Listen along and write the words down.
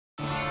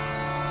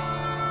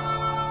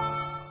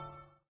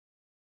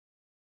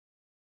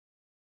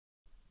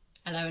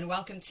Hello and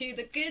welcome to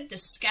The Good, the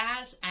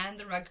Scaz and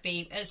the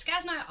Rugby.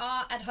 Scaz and I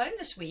are at home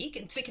this week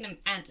in Twickenham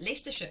and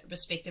Leicestershire,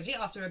 respectively,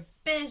 after a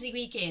busy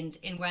weekend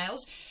in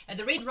Wales.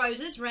 The Red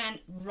Roses ran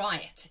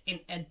riot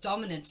in a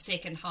dominant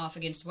second half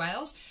against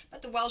Wales,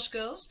 but the Welsh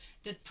girls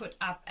did put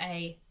up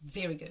a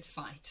very good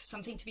fight,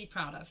 something to be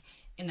proud of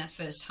in that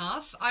first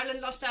half.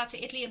 Ireland lost out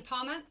to Italy and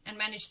Parma and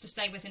managed to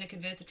stay within a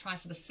converted try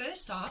for the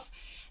first half,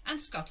 and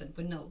Scotland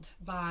were nilled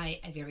by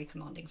a very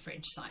commanding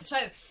French side. So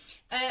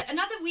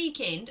another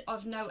weekend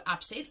of no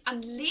upsets,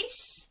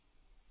 unless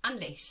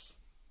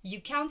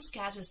you count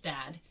Scaz's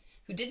dad,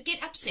 who did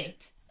get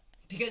upset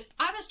because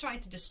I was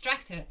trying to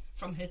distract her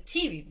from her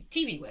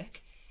TV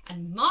work,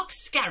 and Mark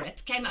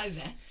Scarrett came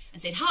over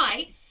and said,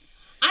 "Hi,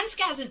 I'm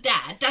Scaz's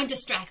dad, don't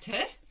distract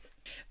her."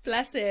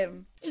 Bless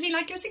him. Is he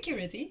like your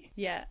security?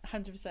 Yeah,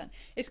 100%.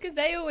 It's because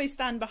they always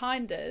stand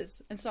behind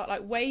us and start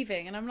like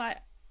waving, and I'm like,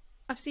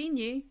 I've seen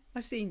you.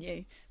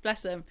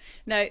 Bless them.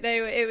 No,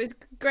 it was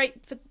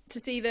great to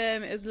see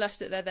them. It was lush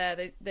that they're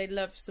there. They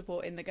love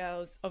supporting the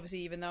girls, obviously,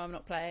 even though I'm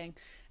not playing.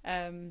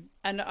 And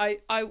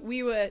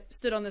we were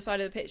stood on the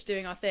side of the pitch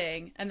doing our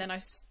thing, and then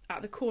at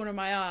the corner of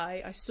my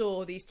eye, I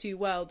saw these two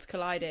worlds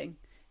colliding,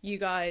 you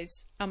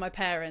guys and my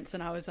parents,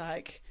 and I was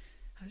like,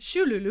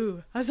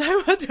 shululu. I was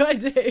like, what do I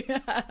do?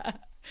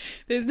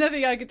 There's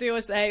nothing I could do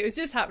or say. It was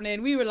just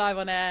happening. We were live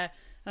on air.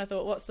 And I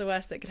thought, what's the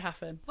worst that could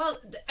happen? Well,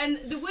 and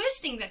the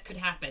worst thing that could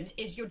happen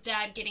is your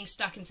dad getting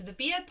stuck into the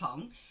beer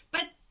pong.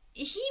 But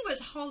he was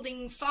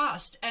holding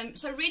fast.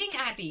 So Reading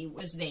Abbey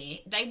was there.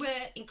 They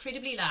were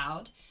incredibly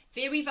loud,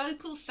 very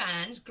vocal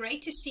fans.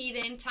 Great to see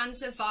them.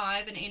 Tons of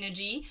vibe and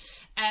energy.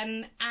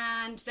 And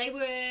they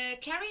were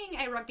carrying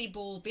a rugby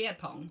ball beer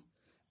pong.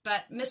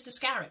 But Mr.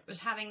 Scarrett was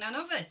having none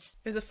of it.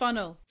 It was a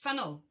funnel.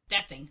 Funnel,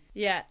 that thing.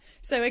 Yeah.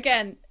 So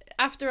again,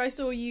 after I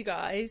saw you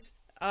guys,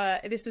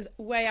 this was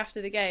way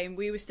after the game,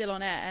 we were still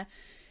on air,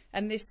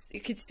 and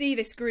you could see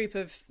this group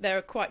they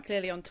were quite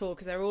clearly on tour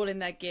because they were all in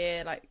their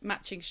gear, like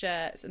matching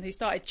shirts, and they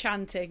started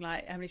chanting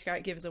like, Emily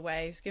Scarrett, give us a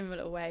wave, give him a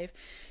little wave.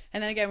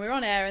 And then again, we were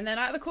on air, and then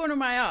out of the corner of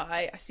my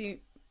eye, I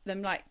see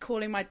them like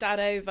calling my dad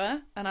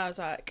over, and I was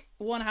like,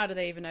 one, how do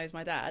they even know it's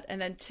my dad?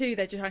 And then two,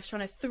 they're just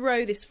trying to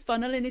throw this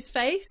funnel in his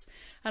face,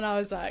 and I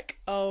was like,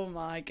 oh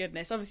my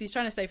goodness. Obviously he's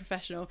trying to stay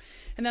professional.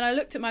 And then I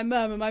looked at my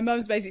mum, and my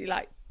mum's basically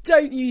like,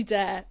 don't you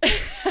dare.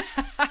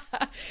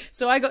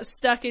 So I got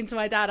stuck into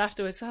my dad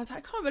afterwards. So I was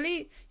like, I can't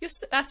believe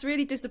that's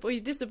really disappointing.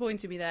 You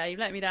disappointed me there. You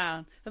let me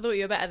down. I thought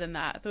you were better than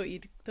that. I thought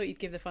you'd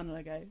give the funnel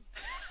a go.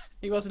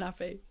 He wasn't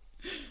happy.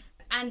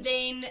 And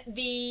then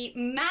the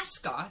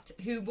mascot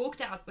who walked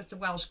out with the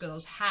Welsh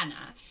girls,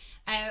 Hannah,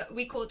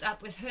 we caught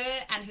up with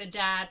her and her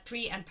dad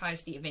pre and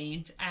post the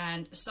event,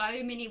 and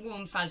so many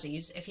warm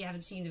fuzzies. If you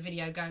haven't seen the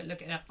video, go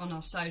look it up on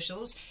our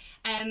socials.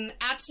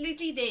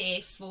 Absolutely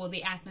there for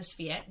the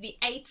atmosphere. The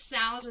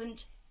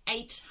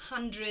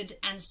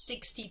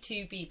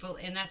 8,862 people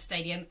in that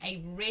stadium,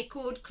 a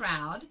record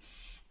crowd,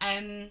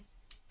 and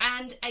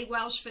a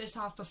Welsh first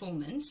half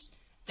performance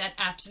that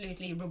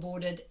absolutely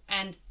rewarded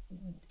and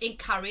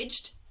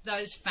encouraged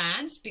those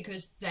fans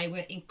because they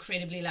were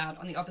incredibly loud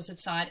on the opposite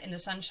side in the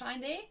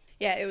sunshine there.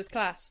 Yeah, it was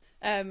class.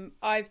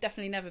 I've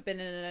definitely never been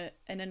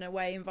in an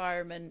away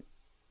environment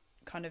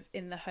kind of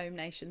in the home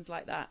nations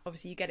like that.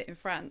 Obviously you get it in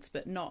France,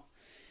 but not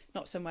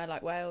somewhere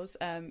like Wales.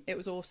 It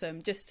was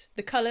awesome. Just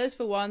the colours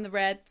for one, the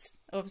reds,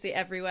 obviously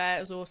everywhere. It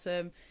was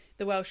awesome.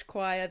 The Welsh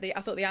choir,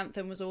 I thought the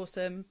anthem was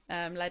awesome,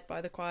 led by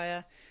the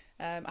choir.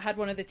 I had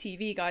one of the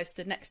TV guys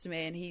stood next to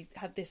me, and he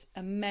had this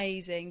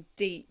amazing,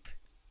 deep,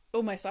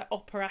 almost like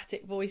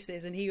operatic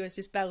voices, and he was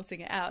just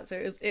belting it out.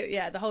 So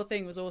the whole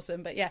thing was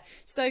awesome. But yeah,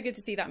 so good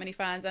to see that many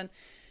fans. And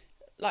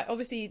like,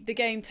 obviously the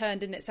game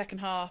turned in its second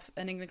half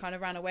and England kind of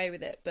ran away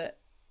with it,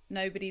 but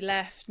nobody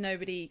left,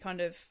 nobody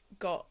kind of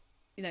got,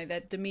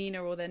 their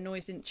demeanour or their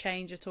noise didn't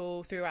change at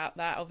all throughout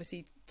that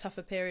obviously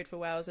tougher period for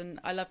Wales. And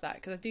I love that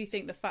because I do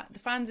think the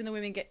fans in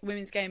the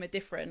women's game are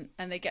different,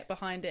 and they get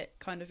behind it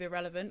kind of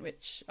irrelevant,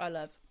 which I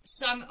love.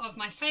 Some of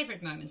my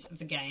favourite moments of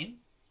the game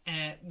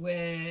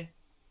were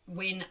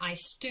when I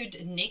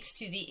stood next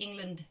to the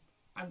England,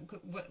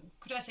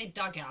 could I say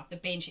dugout, the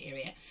bench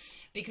area,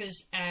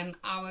 because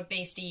our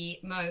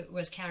bestie Mo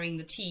was carrying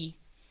the tea,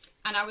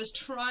 and I was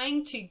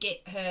trying to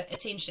get her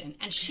attention,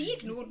 and she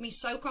ignored me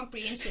so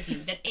comprehensively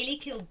that Ellie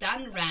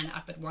Kildun ran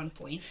up at one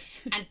point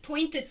and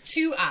pointed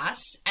to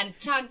us and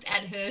tugged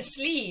at her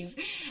sleeve,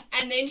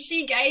 and then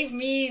she gave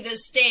me the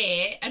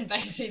stare and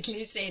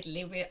basically said,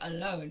 leave me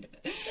alone.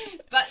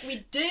 But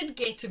we did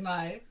get to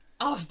Mo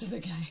after the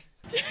game.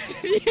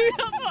 You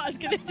thought I was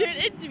going to do an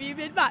interview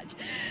mid-match.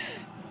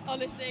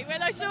 Honestly,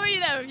 when I saw you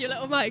there with your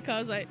little mic, I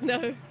was like,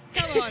 no,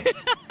 come on.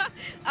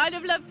 I'd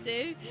have loved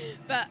to,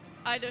 but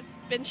I'd have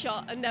been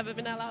shot and never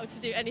been allowed to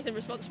do anything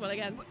responsible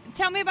again.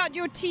 Tell me about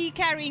your tea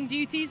carrying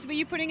duties. Were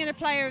you putting in a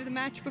player of the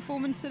match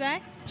performance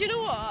today? Do you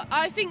know what?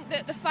 I think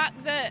that the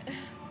fact that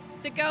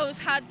the girls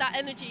had that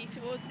energy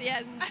towards the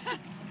end,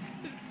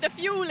 the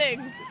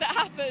fueling that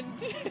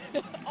happened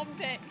on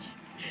pitch,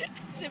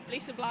 Simply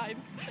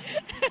sublime.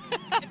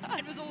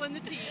 It was all in the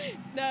team.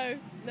 No,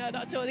 not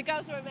at all. The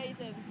girls were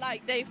amazing.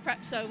 Like, they've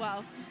prepped so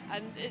well,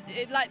 and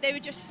like they were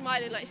just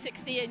smiling like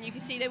 60 in. You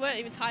could see they weren't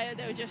even tired.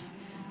 They were just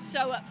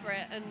so up for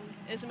it, and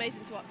it was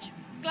amazing to watch.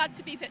 Glad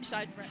to be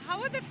pitchside for it. How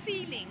are the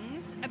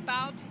feelings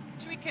about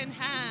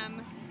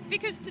Twickenham?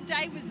 Because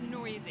today was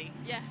noisy.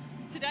 Yeah.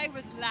 Today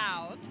was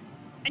loud,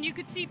 and you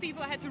could see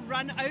people had to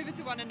run over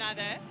to one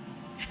another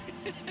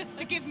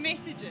to give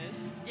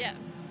messages. Yeah.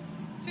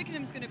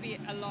 Twickenham's going to be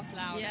a lot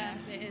louder. Yeah,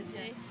 it is.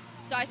 Yeah.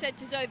 So I said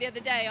to Zoe the other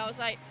day, I was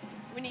like,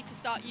 we need to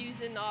start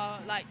using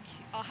our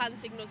hand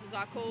signals as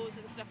our calls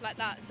and stuff like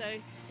that. So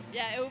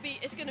yeah,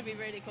 it's going to be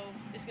really cool.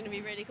 It's going to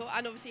be really cool,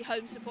 and obviously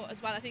home support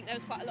as well. I think there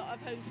was quite a lot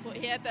of home support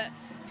here, but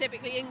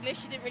typically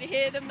English, you didn't really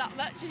hear them that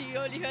much. You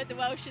only heard the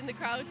Welsh in the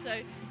crowd.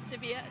 So to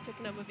be at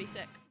Twickenham would be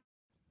sick.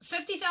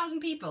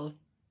 50,000 people.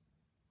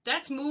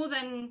 That's more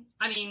than,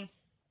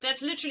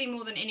 that's literally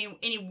more than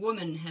any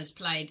woman has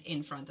played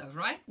in front of,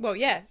 right? Well,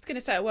 yeah, it's going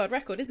to set a world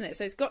record, isn't it?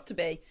 So it's got to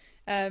be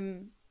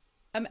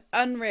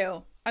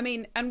unreal.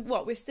 And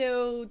what, we're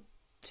still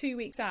 2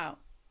 weeks out.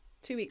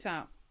 2 weeks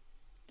out.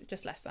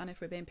 Just less than, if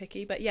we're being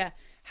picky. But yeah,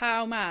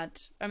 how mad.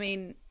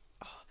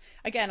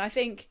 Again, I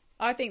think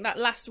that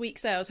last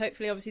week's sales,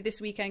 hopefully, obviously, this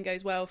weekend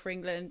goes well for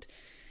England,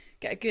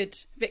 get a good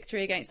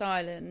victory against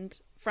Ireland.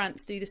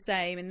 France do the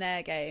same in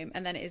their game,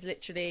 and then it is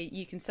literally,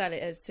 you can sell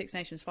it as Six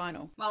Nations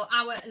final. Well,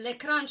 our Le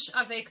Crunch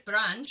avec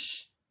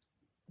Branch,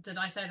 did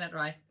I say that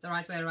right? The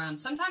right way around.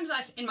 Sometimes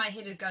in my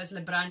head it goes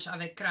Le Branch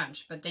avec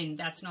Crunch, but then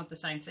that's not the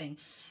same thing.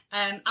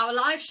 Our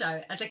live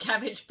show at the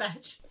Cabbage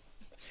Patch.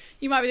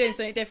 You might be doing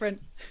something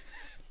different.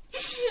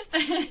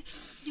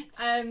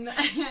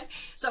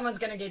 Someone's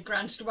going to get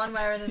crunched one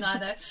way or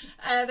another.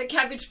 The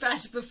Cabbage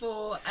Patch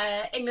before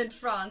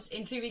England-France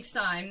in 2 weeks'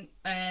 time.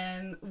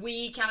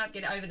 We cannot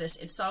get over this.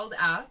 It's sold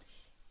out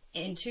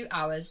in 2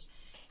 hours.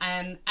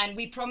 And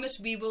we promise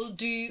we will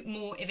do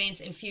more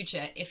events in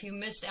future. If you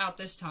missed out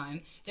this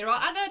time, there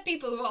are other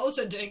people who are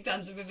also doing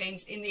tons of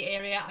events in the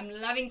area. I'm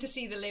loving to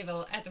see the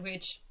level at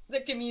which the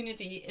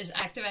community is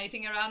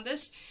activating around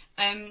this.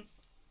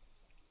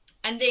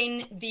 And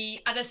then the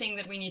other thing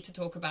that we need to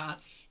talk about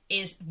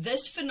is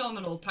this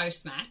phenomenal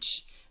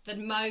post-match that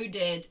Mo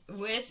did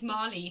with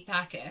Marlie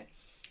Packer,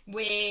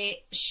 where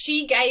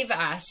she gave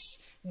us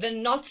the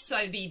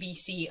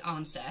not-so-BBC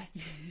answer,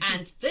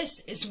 and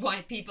this is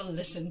why people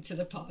listen to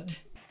the pod.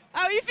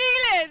 How are you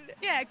feeling?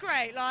 Yeah,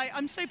 great. Like,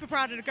 I'm super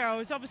proud of the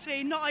girls.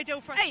 Obviously, not ideal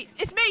for... Hey,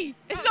 it's me.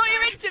 It's not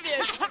your interview.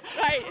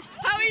 Right.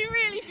 How are you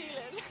really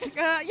feeling?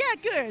 Yeah,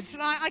 good.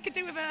 Like, I could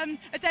do with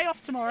a day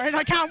off tomorrow, and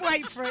I can't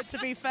wait for it, to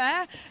be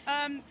fair.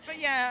 But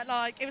yeah,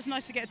 like, it was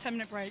nice to get a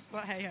 10-minute break,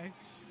 but hey-ho.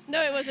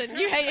 No, it wasn't.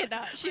 You hated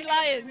that. She's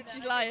lying.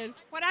 She's lying.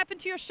 What happened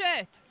to your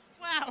shirt?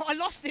 Well, I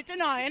lost it,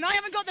 didn't I? And I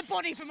haven't got the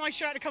body for my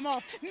shirt to come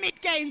off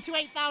mid-game to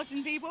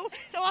 8,000 people.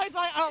 So I was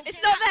like, oh...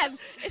 It's not them.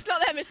 It's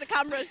not them. It's the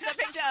cameras that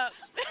picked it up.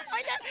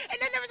 I know.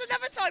 And then there was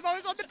another time I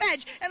was on the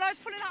bench and I was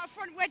pulling out a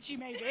front wedgie,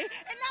 maybe.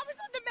 And that was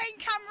on the main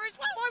camera as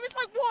well. I was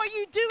like, what are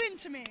you doing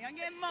to me? I'm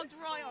getting mugged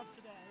right off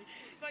today.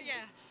 But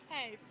yeah,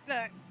 hey,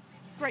 look,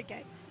 great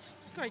game.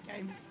 Great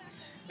game.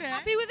 Yeah.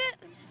 Happy with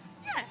it?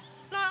 Yeah.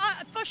 Like,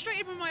 I'm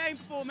frustrated with my own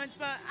performance,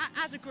 but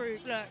as a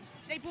group, look,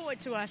 they brought it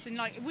to us, and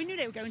like we knew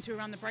they were going to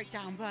around the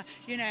breakdown, but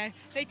you know,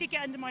 they did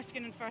get under my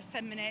skin in the first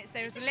 10 minutes.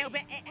 There was a little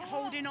bit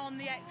holding on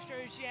the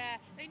extras, yeah.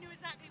 They knew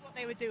exactly what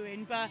they were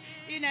doing, but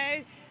you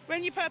know,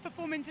 when you put a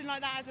performance in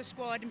like that as a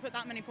squad and put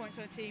that many points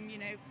on a team, you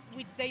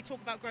know, they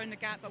talk about growing the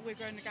gap, but we're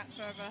growing the gap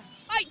further.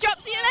 Right,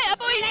 drop. See you later,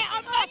 boys.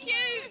 Thank you.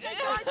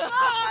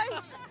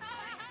 Bye.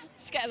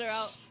 Just getting her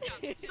out.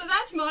 So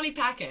that's Marlie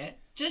Packer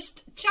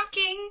just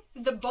chucking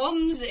the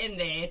bombs in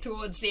there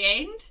towards the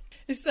end.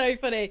 It's so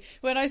funny.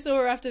 When I saw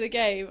her after the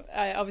game,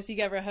 I obviously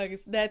gave her a hug.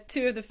 They're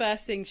two of the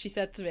first things she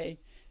said to me.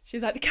 She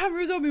was like, the camera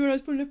was on me when I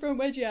was pulling the front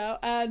wedgie out,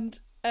 and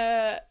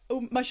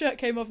my shirt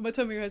came off and my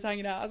tummy was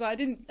hanging out. I was like,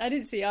 I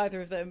didn't see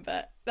either of them,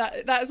 but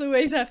that's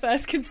always her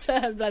first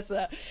concern, bless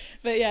her.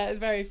 But yeah, it's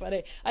very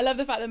funny. I love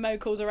the fact that Mo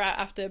calls her out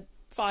after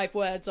 5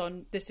 words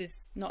on, this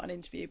is not an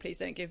interview, please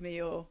don't give me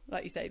your,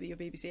 like you say, your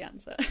BBC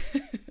answer.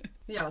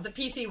 Yeah, the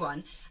PC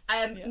one.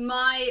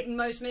 My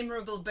most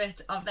memorable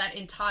bit of that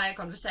entire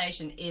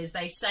conversation is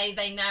they say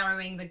they're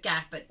narrowing the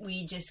gap, but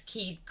we just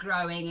keep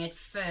growing it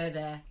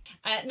further.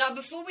 Now,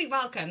 before we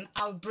welcome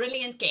our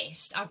brilliant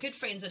guest, our good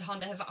friends at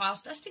Honda have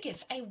asked us to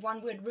give a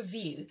one-word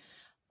review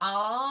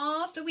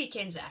of the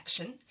weekend's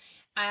action.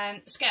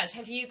 Scaz,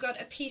 have you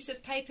got a piece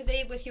of paper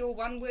there with your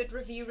one-word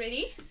review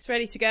ready? It's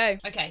ready to go.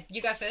 Okay,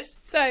 you go first.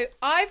 So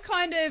I've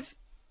kind of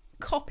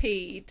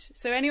copied,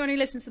 so anyone who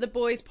listens to the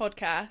Boys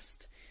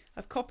podcast,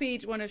 I've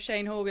copied one of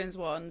Shane Horgan's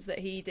ones that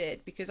he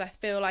did because I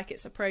feel like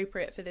it's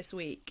appropriate for this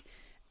week.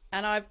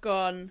 And I've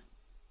gone...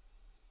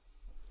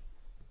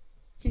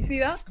 Can you see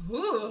that?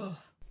 Ooh.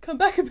 Come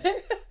back a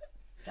bit.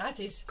 That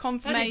is...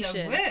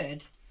 Confirmation. That is a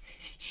word.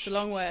 It's a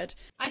long word.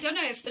 I don't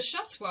know if the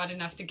shot's wide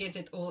enough to get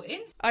it all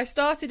in. I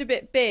started a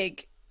bit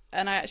big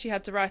and I actually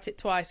had to write it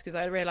twice because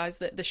I realised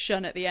that the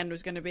shun at the end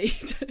was going to be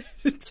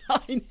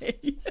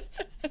tiny.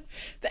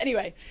 But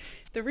anyway,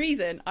 The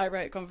reason I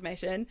wrote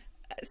confirmation,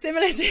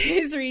 similar to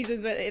his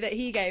reasons that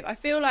he gave, I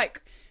feel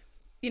like,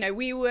 you know,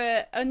 we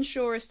were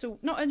unsure as to,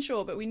 not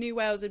unsure, but we knew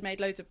Wales had made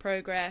loads of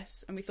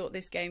progress, and we thought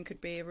this game could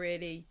be a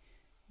really,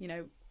 you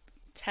know,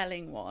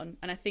 telling one.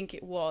 And I think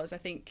it was. I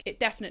think it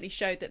definitely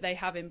showed that they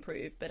have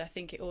improved, but I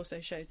think it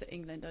also shows that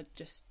England are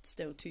just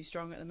still too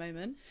strong at the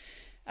moment.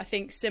 I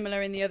think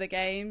similar in the other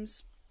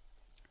games.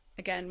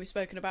 Again, we've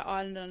spoken about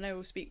Ireland, and I know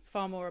we'll speak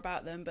far more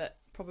about them, but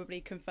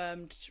probably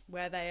confirmed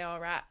where they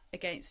are at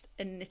against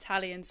an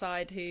Italian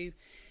side who,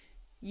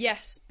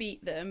 yes,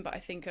 beat them, but I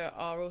think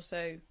are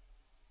also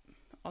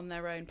on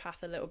their own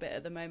path a little bit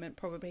at the moment,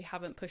 probably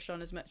haven't pushed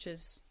on as much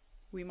as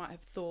we might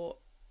have thought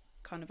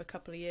kind of a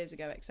couple of years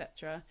ago,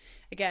 etc.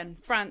 Again,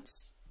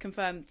 France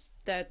confirmed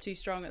they're too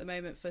strong at the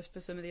moment for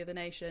some of the other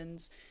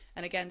nations,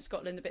 and again,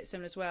 Scotland, a bit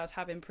similar as Wales,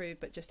 have improved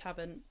but just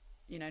haven't,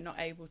 you know, not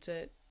able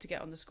to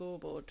get on the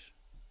scoreboard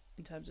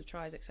in terms of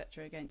tries,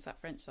 etc. against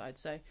that French side.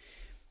 So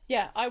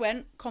yeah, I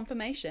went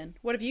confirmation.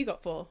 What have you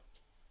got for?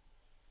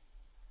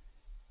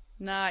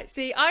 Nice.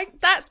 See,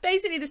 that's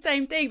basically the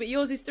same thing, but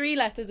yours is 3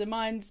 letters and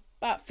mine's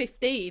about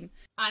 15.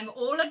 I'm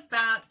all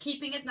about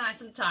keeping it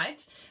nice and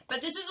tight,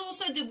 but this is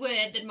also the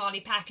word that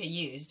Marlie Packer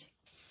used.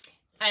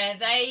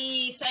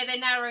 They say they're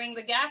narrowing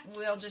the gap,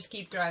 we'll just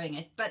keep growing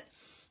it. But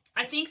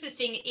I think the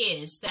thing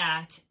is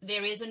that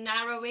there is a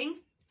narrowing,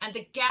 and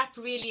the gap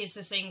really is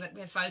the thing that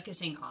we're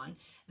focusing on.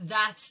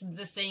 That's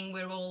the thing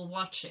we're all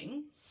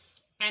watching.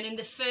 And in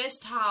the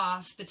first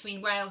half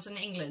between Wales and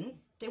England,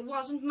 there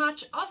wasn't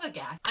much of a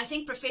gap. I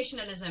think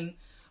professionalism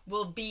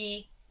will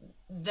be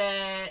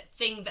the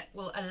thing that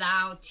will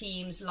allow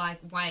teams like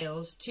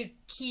Wales to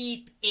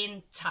keep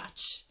in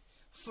touch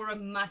for a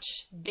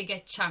much bigger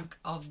chunk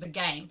of the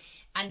game.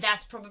 And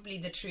that's probably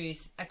the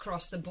truth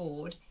across the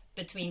board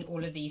between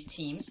all of these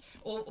teams,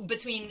 or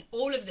between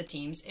all of the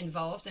teams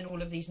involved in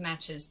all of these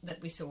matches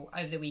that we saw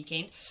over the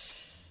weekend.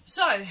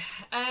 So,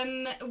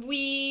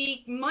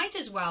 we might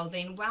as well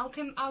then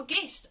welcome our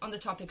guest on the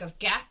topic of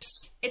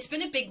gaps. It's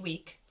been a big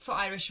week for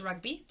Irish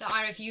rugby. The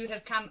IRFU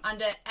have come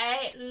under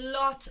a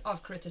lot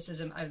of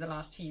criticism over the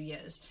last few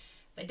years.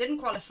 They didn't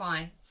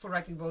qualify for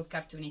Rugby World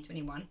Cup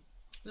 2021.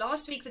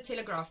 Last week, The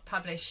Telegraph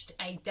published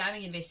a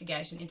damning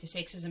investigation into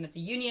sexism at the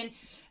Union,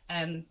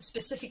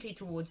 specifically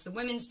towards the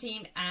women's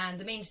team, and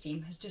the men's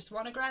team has just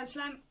won a Grand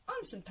Slam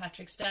on St.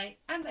 Patrick's Day,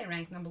 and they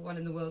rank number 1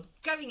 in the world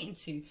going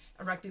into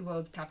a Rugby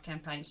World Cup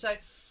campaign. So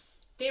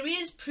there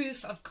is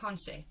proof of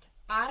concept.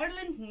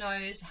 Ireland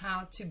knows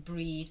how to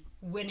breed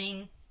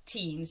winning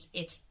teams.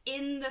 It's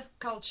in the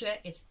culture,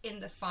 it's in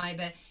the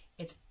fibre,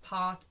 it's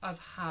part of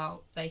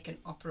how they can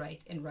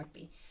operate in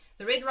rugby.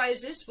 The Red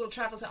Roses will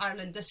travel to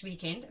Ireland this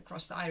weekend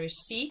across the Irish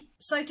Sea.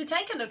 So to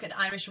take a look at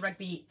Irish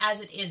rugby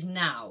as it is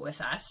now with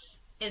us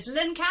is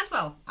Lynne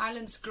Cantwell,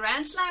 Ireland's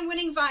Grand Slam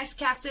winning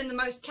vice-captain, the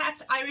most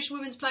capped Irish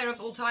women's player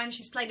of all time.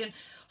 She's played in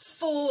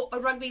 4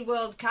 Rugby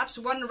World Cups,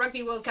 1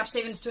 Rugby World Cup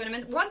Sevens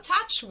tournament, 1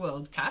 Touch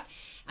World Cup,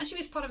 and she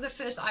was part of the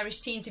first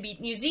Irish team to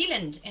beat New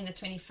Zealand in the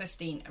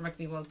 2015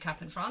 Rugby World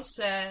Cup in France.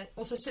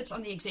 Also sits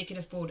on the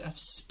executive board of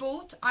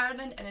Sport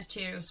Ireland and is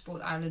chair of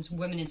Sport Ireland's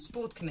Women in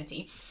Sport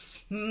Committee.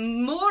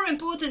 More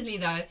importantly,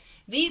 though,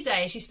 these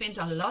days she spends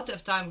a lot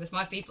of time with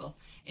my people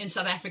in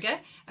South Africa,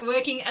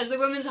 working as the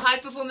women's high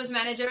performance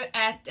manager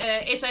at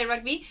SA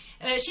Rugby.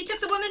 She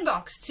took the women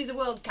box to the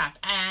World Cup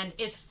and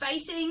is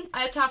facing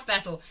a tough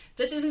battle.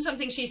 This isn't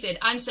something she said.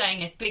 I'm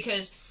saying it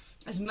because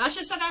as much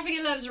as South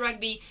Africa loves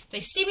rugby, they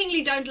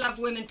seemingly don't love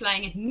women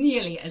playing it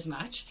nearly as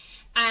much.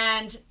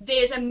 And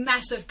there's a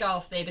massive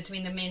gulf there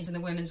between the men's and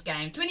the women's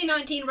game.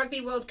 2019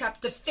 Rugby World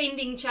Cup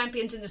defending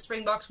champions in the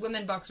Springboks,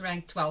 women box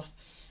ranked 12th.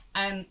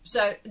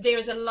 So there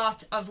is a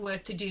lot of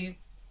work to do.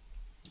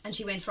 And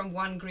she went from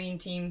one green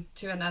team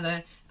to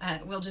another.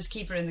 We'll just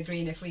keep her in the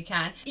green if we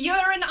can.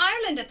 You're in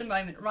Ireland at the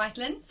moment, right,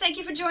 Lynne? Thank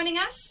you for joining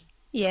us.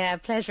 Yeah,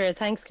 pleasure.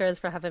 Thanks, girls,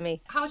 for having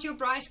me. How's your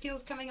braai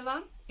skills coming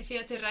along, if you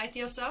had to rate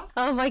yourself?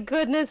 Oh, my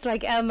goodness.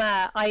 Like,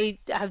 Elma, I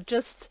have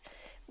just...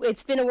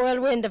 It's been a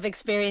whirlwind of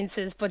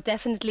experiences, but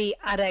definitely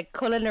at a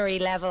culinary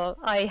level,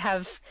 I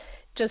have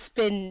just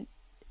been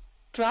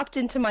dropped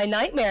into my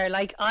nightmare.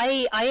 Like,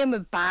 I am a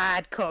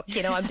bad cook.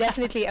 You know, I'm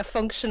definitely a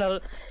functional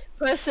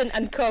person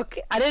and cook.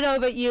 I don't know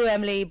about you,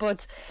 Emily,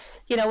 but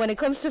you know, when it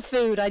comes to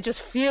food, I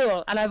just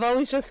fuel, and I've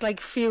always just like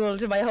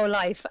fueled my whole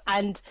life.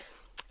 And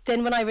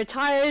then when I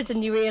retired,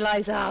 and you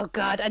realize, oh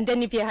God, and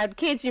then if you had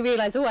kids, you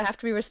realize, oh, I have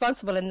to be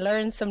responsible and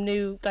learn some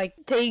new like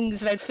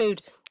things about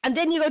food. And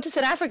then you go to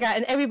South Africa,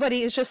 and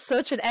everybody is just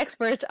such an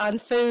expert on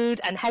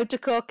food and how to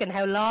cook and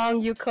how long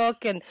you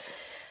cook. And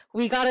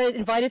we got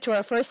invited to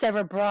our first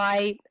ever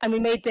braai, and we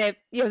made the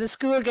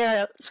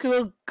schoolgirl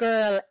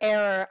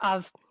error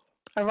of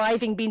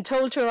being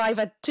told to arrive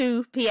at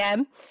 2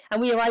 p.m. and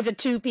we arrived at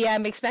 2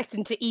 p.m.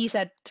 expecting to eat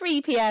at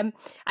 3 p.m.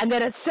 and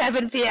then at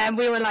 7 p.m.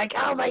 we were like,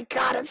 oh my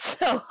God, I'm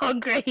so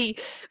hungry,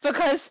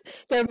 because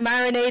they're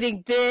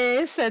marinating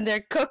this and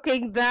they're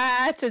cooking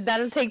that, and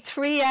that'll take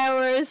 3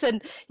 hours,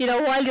 and you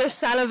know, while you're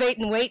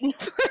salivating waiting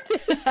for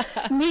this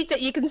meat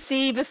that you can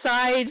see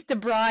beside the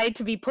braai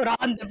to be put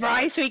on the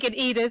braai so we can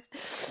eat it.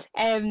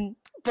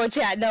 But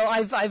yeah, no,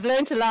 I've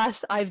learned a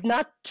lot. I've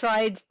not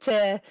tried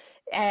to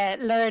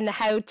learn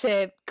how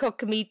to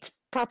cook meat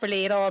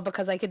properly at all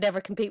because I could never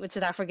compete with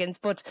South Africans,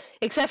 but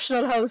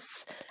exceptional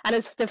hosts. And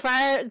it's the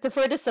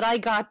furthest that I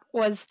got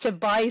was to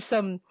buy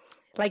some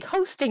like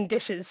hosting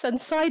dishes and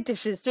side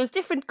dishes. There's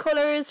different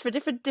colours for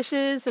different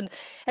dishes, and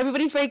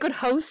everybody's very good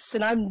hosts,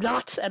 and I'm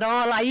not at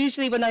all. I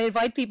usually, when I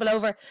invite people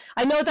over,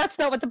 I know that's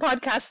not what the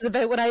podcast is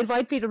about. When I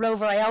invite people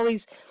over, I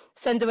always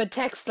send them a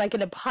text, like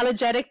an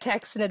apologetic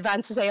text in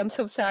advance to say, I'm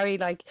so sorry,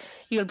 like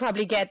you'll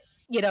probably get,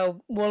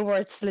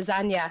 Woolworth's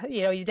lasagna,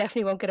 you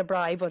definitely won't get a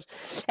braai. But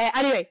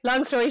anyway,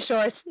 long story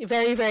short,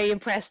 very, very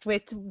impressed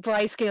with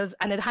braai skills,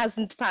 and it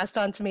hasn't passed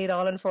on to me at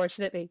all,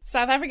 unfortunately.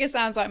 South Africa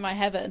sounds like my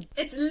heaven.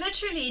 It's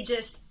literally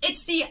just,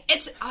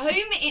 it's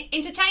home,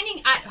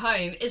 entertaining at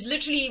home is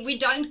literally, we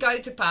don't go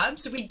to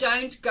pubs, we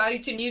don't go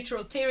to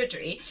neutral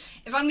territory.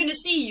 If I'm going to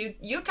see you,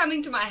 you're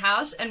coming to my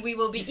house and we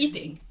will be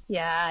eating.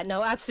 Yeah,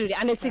 no, absolutely.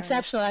 And it's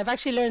exceptional. I've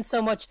actually learned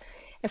so much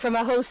from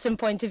a hosting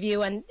point of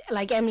view. And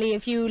like Emily,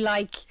 if you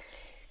like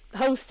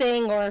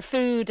hosting or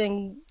food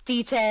and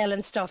detail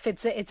and stuff,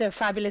 it's a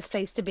fabulous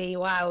place to be.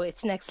 Wow,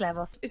 it's next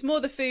level. It's more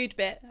the food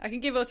bit. I can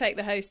give or take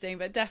the hosting,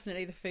 but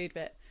definitely the food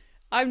bit.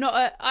 I'm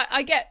not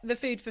I get the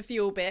food for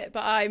fuel bit,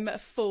 but I'm a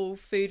full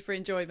food for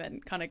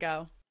enjoyment kind of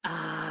girl.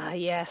 Ah,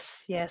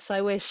 yes,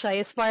 I wish I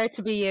aspired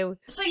to be you.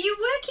 So you're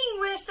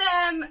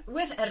working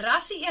with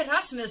Rassie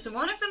Erasmus,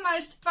 one of the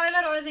most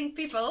polarizing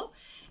people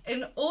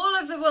in all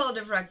of the world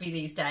of rugby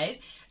these days.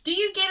 Do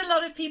you get a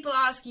lot of people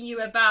asking you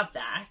about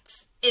that?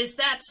 Is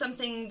that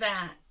something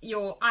that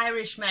your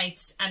Irish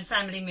mates and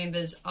family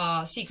members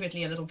are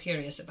secretly a little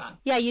curious about?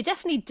 Yeah, you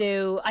definitely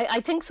do. I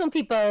think some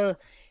people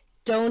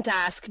don't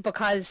ask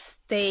because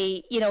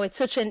they, it's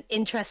such an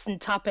interesting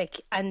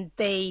topic and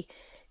they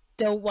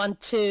don't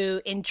want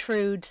to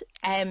intrude.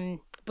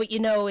 But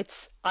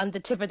it's on the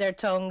tip of their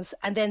tongues.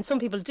 And then some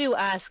people do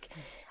ask.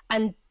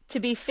 And to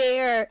be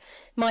fair,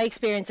 my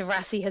experience of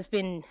Rassie has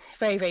been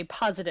very, very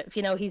positive.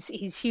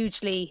 He's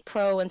hugely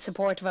pro and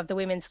supportive of the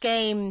women's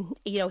game.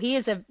 He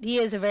is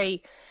a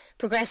very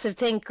progressive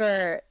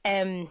thinker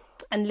and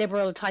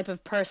liberal type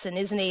of person,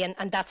 isn't he?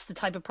 And that's the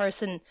type of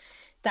person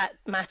that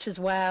matches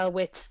well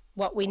with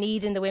what we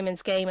need in the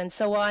women's game and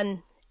so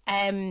on.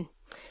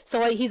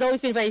 So he's always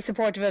been very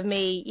supportive of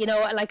me.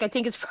 I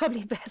think it's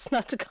probably best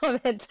not to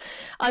comment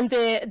on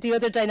the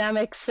other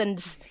dynamics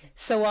and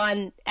so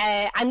on.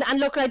 And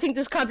look, I think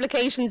there's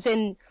complications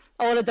in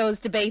all of those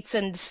debates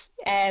and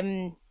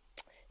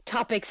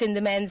topics in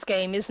the men's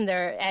game, isn't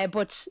there?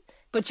 But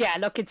yeah,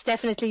 look, it's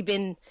definitely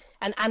been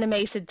an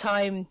animated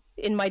time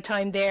in my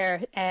time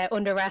there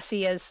under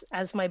Rassie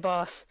as my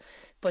boss.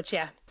 But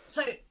yeah.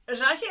 So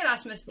Rassie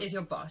Erasmus is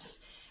your boss.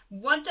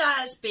 What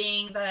does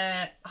being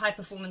the high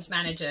performance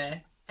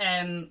manager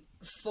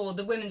for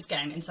the women's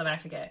game in South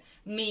Africa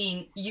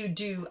mean you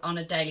do on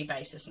a daily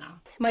basis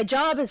now? My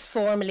job is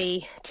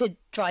formally to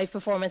drive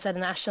performance at a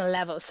national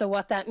level. So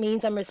what that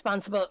means, I'm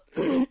responsible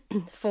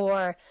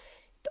for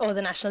all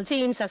the national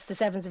teams. That's the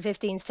 7s and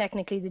 15s,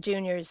 technically the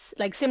juniors.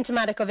 Like,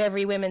 symptomatic of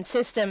every women's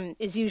system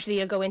is usually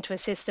you'll go into a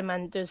system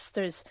and there's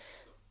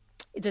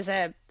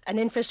an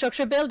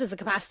infrastructure build, there's a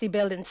capacity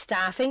build in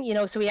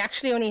staffing. So we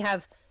actually only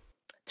have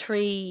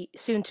 3,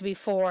 soon to be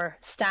 4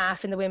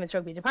 staff in the women's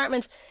rugby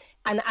department,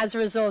 and as a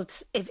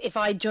result, if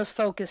I just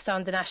focused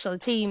on the national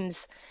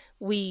teams,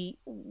 we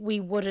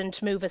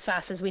wouldn't move as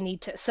fast as we need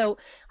to. So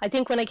I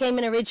think when I came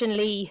in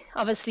originally,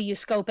 obviously you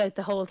scope out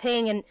the whole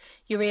thing and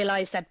you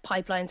realise that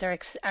pipelines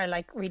are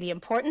like really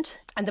important,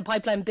 and the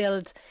pipeline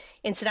build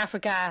in South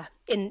Africa,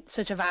 in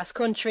such a vast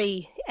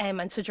country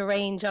and such a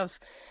range of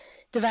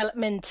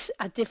development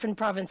at different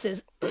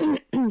provinces,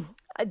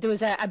 there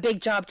was a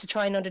big job to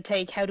try and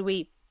undertake. How do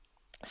we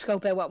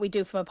scope out what we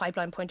do from a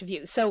pipeline point of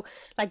view? So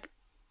like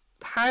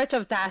part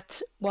of that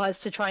was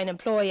to try and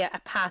employ a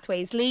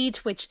pathways lead,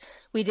 which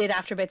we did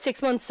after about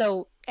 6 months.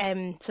 So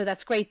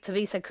that's great.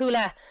 Tavisa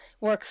Kula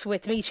works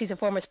with me. She's a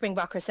former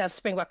Springbok herself,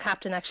 Springbok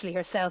captain actually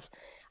herself,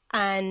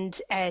 and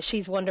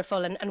she's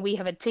wonderful, and we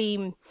have a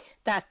team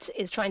that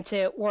is trying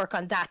to work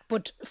on that.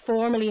 But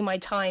formally my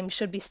time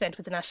should be spent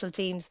with the national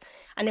teams,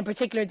 and in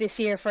particular this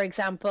year, for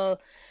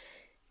example,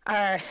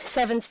 our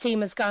 7s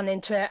team has gone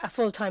into a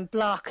full-time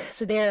block,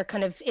 so they're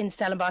kind of in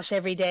Stellenbosch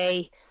every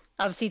day,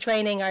 obviously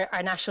training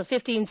our national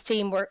 15s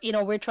team.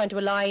 We're trying to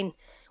align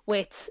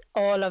with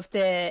all of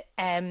the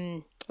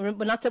well,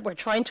 not that we're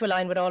trying to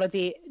align with all of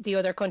the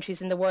other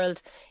countries in the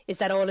world, is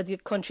that all of the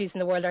countries in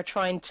the world are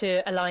trying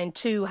to align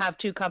to have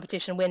 2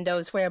 competition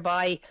windows,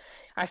 whereby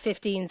our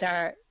 15s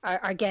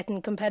are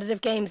getting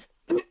competitive games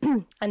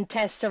and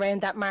tests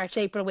around that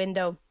March-April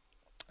window,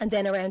 and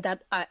then around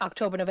that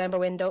October-November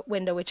window,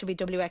 which will be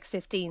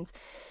WX15s.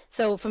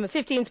 So from a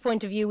 15s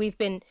point of view, we've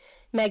been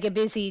mega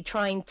busy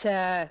trying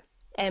to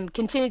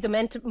continue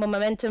the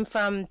momentum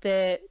from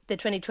the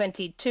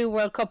 2022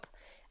 World Cup,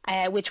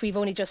 which we've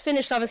only just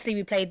finished. Obviously,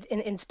 we played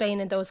in Spain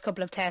in those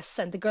couple of tests,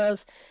 and the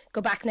girls go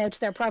back now to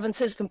their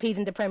provinces, compete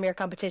in the Premier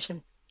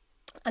competition.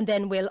 And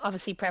then we'll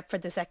obviously prep for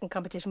the second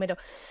competition window.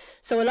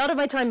 So a lot of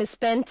my time is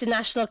spent in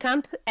national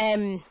camp,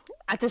 and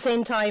at the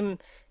same time,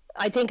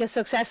 I think a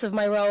success of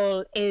my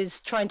role is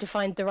trying to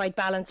find the right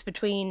balance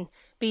between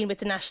being with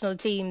the national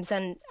teams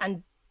and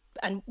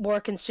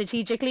working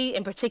strategically,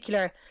 in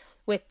particular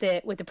with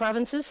the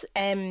provinces.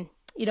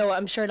 You know,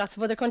 I'm sure lots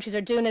of other countries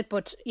are doing it,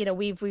 but you know,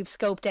 we've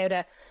scoped out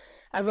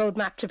a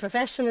roadmap to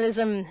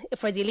professionalism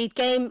for the elite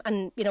game,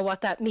 and you know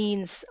what that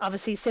means.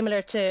 Obviously,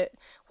 similar to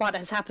what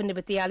has happened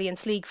with the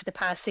Alliance League for the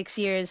past 6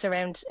 years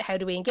around how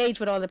do we engage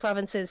with all the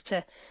provinces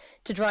to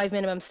drive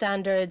minimum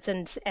standards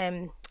and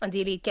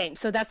the elite game.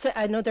 So that's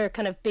another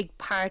kind of big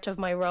part of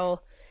my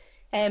role.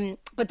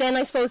 But then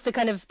I suppose the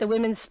kind of the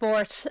women's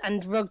sport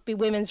and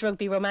women's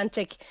rugby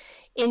romantic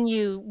in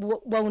you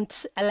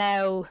won't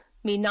allow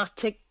me not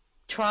to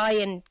try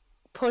and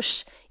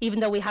push, even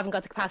though we haven't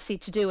got the capacity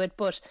to do it.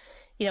 But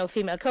you know,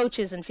 female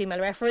coaches and female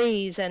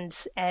referees and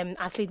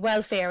athlete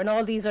welfare and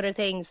all these other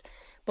things.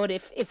 But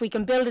if we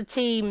can build a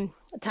team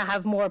to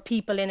have more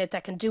people in it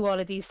that can do all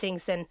of these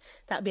things, then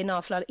that'll be an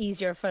awful lot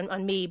easier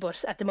on me.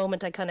 But at the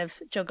moment, I kind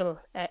of juggle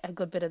a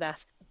good bit of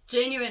that.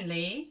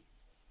 Genuinely,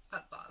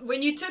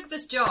 when you took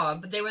this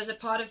job, there was a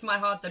part of my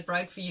heart that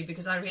broke for you,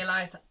 because I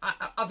realised,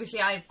 obviously,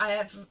 I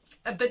have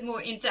a bit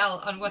more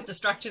intel on what the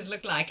structures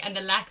look like and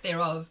the lack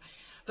thereof,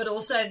 but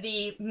also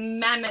the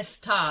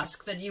mammoth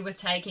task that you were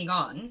taking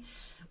on.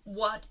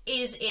 What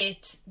is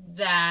it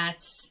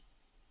that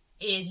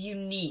is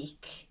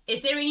unique?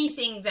 Is there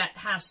anything that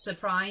has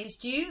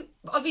surprised you?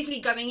 Obviously,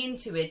 going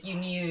into it, you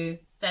knew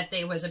that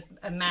there was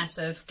a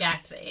massive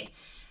gap there.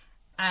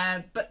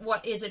 But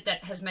what is it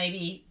that has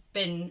maybe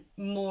been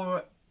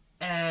more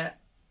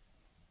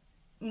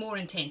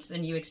intense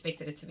than you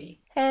expected it to be?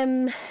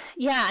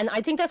 Yeah, and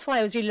I think that's why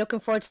I was really looking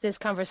forward to this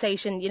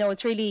conversation. You know,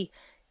 it's really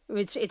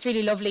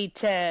lovely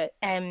to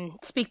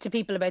speak to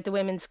people about the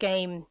women's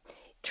game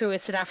through a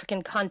South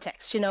African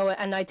context, you know.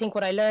 And I think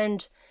what I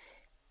learned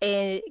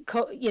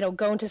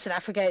going to South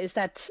Africa is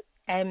that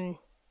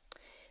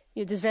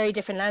there's very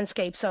different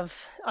landscapes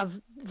of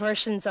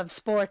versions of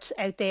sport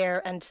out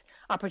there and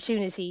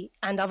opportunity.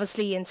 And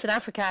obviously in South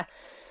Africa,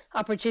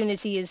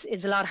 opportunity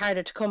is a lot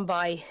harder to come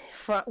by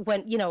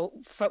when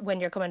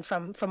you're coming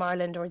from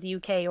Ireland or the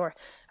UK or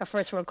a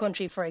first world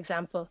country, for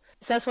example.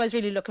 So that's why I was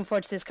really looking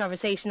forward to this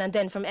conversation. And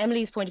then from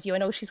Emily's point of view, I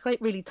know she's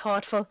quite really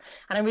thoughtful,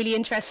 and I'm really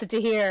interested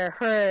to hear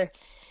her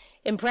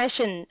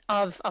impression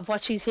of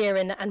what she's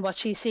hearing and what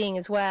she's seeing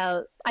as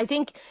well. I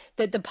think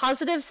that the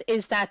positives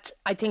is that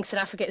I think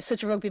South Africa is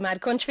such a rugby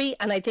mad country,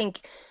 and I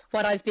think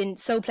what I've been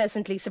so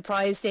pleasantly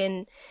surprised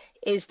in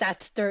is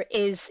that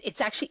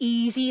it's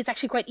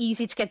actually quite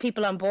easy to get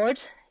people on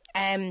board.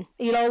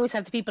 You'll always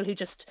have the people who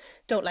just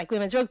don't like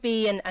women's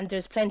rugby, and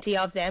there's plenty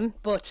of them,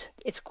 but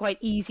it's quite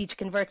easy to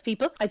convert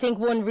people. I think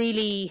one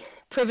really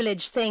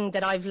privileged thing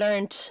that I've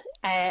learned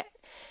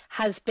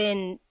has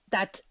been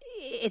that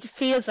it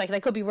feels like, and I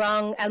could be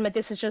wrong, Elma,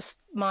 this is just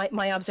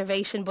my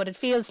observation, but it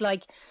feels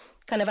like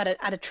kind of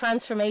at a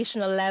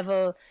transformational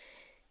level,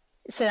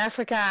 South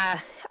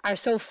Africa are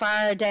so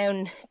far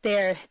down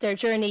their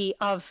journey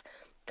of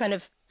kind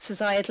of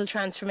societal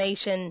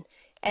transformation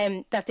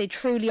that they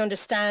truly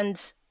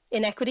understand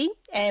inequity.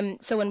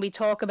 So when we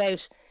talk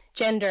about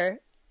gender,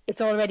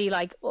 it's already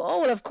like,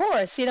 oh, well, of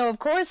course,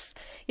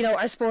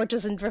 our sport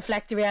doesn't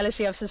reflect the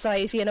reality of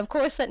society, and of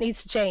course that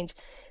needs to change.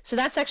 So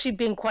that's actually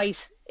been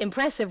quite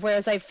impressive,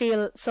 whereas I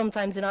feel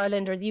sometimes in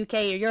Ireland or the UK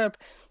or Europe,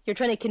 you're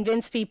trying to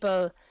convince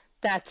people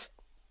that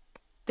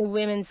the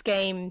women's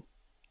game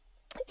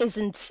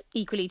isn't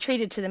equally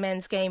treated to the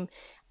men's game,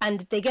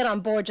 and they get on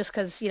board just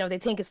because, they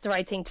think it's the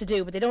right thing to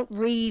do, but they don't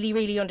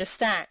really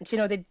understand.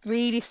 They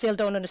really still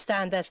don't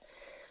understand that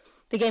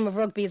the game of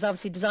rugby is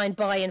obviously designed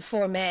by and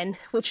for men,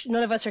 which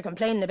none of us are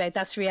complaining about.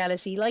 That's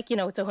reality. Like,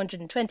 it's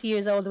 120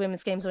 years old, the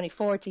women's game's only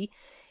 40.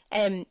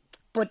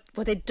 But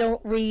they don't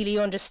really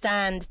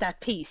understand that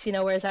piece,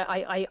 whereas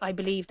I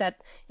believe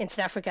that in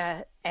South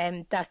Africa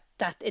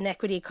that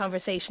inequity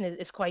conversation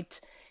is quite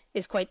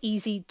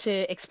easy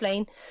to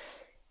explain.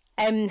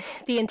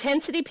 The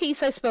intensity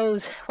piece, I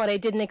suppose, what I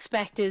didn't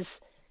expect is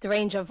the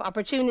range of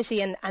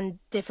opportunity and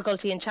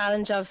difficulty and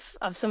challenge of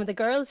some of the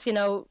girls.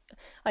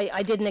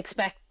 I didn't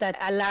expect that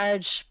a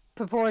large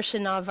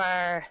proportion of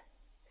our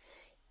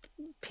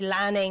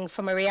planning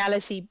from a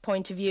reality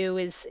point of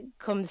view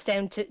comes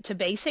down to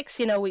basics.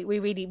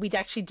 We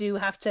actually do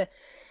have to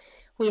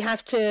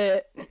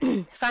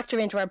factor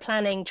into our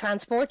planning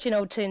transport,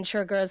 to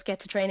ensure girls get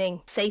to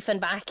training safe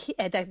and back,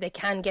 that they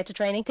can get to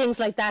training, things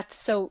like that.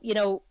 So,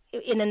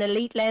 in an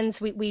elite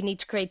lens, we need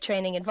to create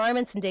training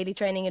environments and daily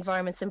training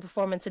environments and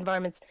performance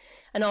environments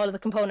and all of the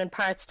component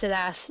parts to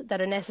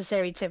that are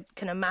necessary to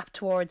kind of map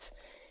towards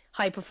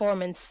high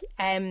performance.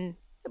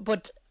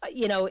 But,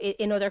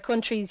 in other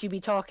countries, you'd be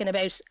talking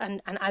about,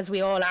 and as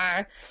we all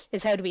are,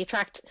 is how do we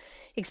attract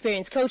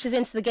experienced coaches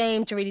into the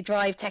game to really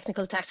drive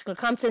technical, tactical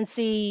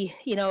competency,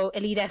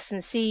 elite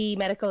S&C,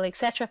 medical,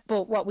 etc.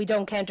 But what we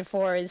don't counter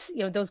for is,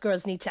 those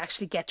girls need to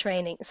actually get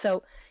training.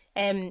 So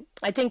I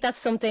think that's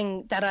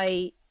something that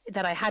I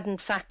hadn't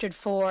factored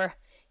for,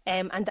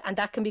 and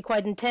that can be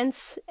quite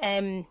intense.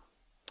 And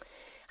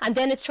And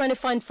then it's trying to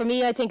find, for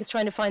me, I think it's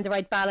trying to find the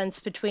right balance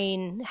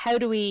between how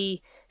do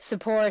we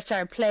support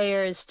our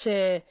players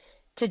to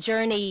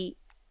journey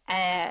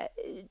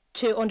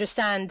to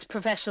understand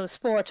professional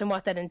sport and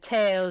what that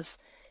entails.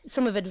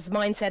 Some of it is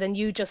mindset, and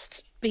you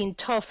just being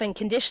tough and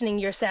conditioning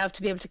yourself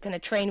to be able to kind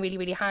of train really,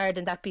 really hard,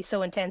 and that be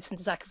so intense, and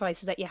the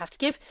sacrifices that you have to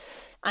give.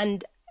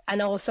 And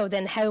also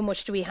then how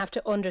much do we have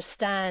to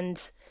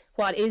understand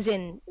what is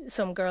in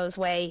some girls'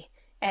 way,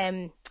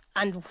 and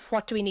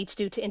what do we need to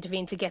do to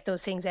intervene to get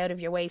those things out of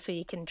your way so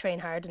you can train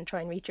hard and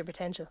try and reach your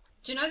potential.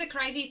 Do you know the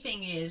crazy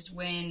thing is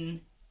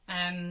when,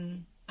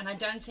 and I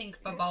don't think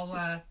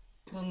Babalwa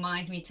will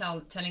mind me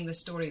telling the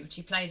story, but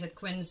she plays at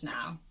Quins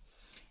now.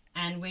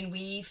 And when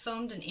we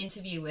filmed an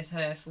interview with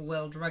her for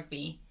World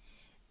Rugby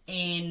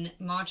in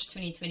March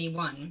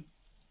 2021,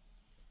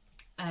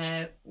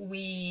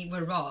 we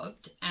were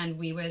robbed, and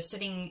we were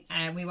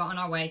we were on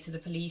our way to the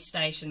police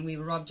station. We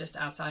were robbed just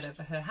outside of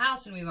her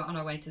house, and we were on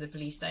our way to the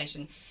police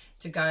station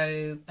to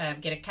go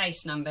get a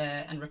case number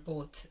and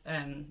report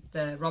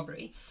the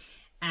robbery.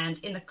 And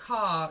in the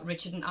car,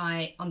 Richard and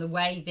I, on the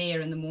way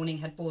there in the morning,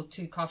 had bought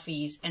 2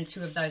 coffees and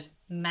 2 of those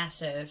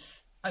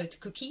massive oat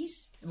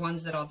cookies, the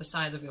ones that are the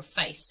size of your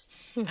face,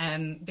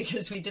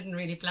 because we didn't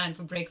really plan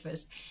for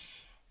breakfast.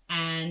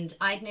 And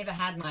I'd never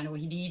had mine, or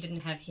he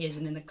didn't have his.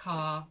 And in the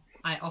car,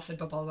 I offered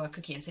Babalwa a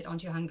cookie and said,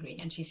 "Aren't you hungry?"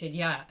 And she said,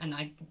 "Yeah." And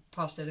I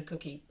passed her the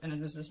cookie, and it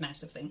was this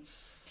massive thing.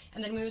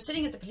 And then we were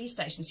sitting at the police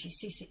station. She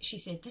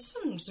said, "This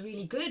one's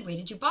really good. Where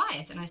did you buy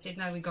it?" And I said,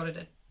 "No, we got it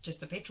at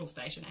just a petrol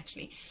station,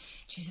 actually."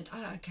 She said,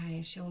 "Oh,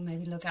 okay, she'll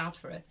maybe look out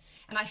for it."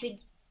 And I said,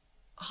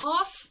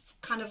 half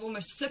kind of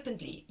almost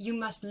flippantly, "You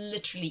must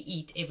literally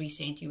eat every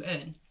cent you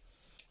earn."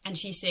 And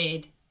she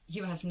said,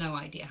 "You have no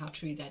idea how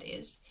true that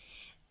is."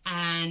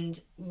 And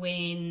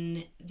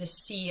when the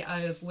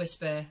CEO of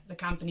Whisper, the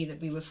company that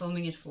we were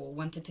filming it for,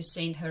 wanted to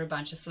send her a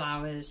bunch of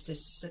flowers to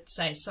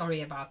say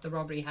sorry about the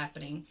robbery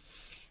happening,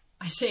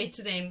 I said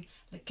to them,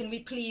 "Can we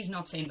please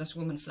not send this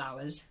woman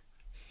flowers?"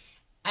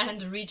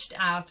 And reached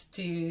out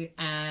to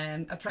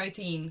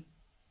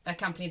a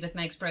company that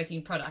makes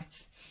protein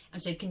products, and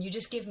said, "Can you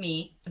just give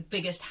me the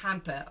biggest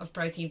hamper of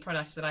protein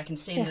products that I can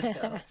send this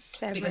girl?"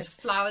 Because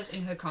flowers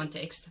in her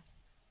context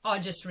are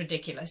just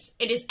ridiculous.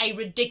 It is a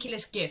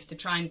ridiculous gift to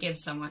try and give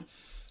someone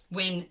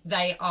when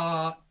they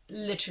are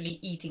literally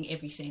eating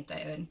every cent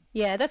they earn.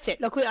 Yeah, that's it.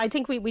 Look, I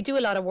think we do a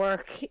lot of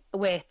work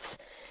with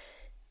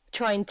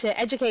trying to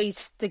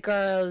educate the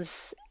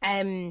girls,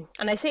 and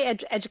I say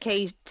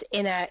educate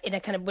in a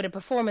kind of with a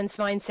performance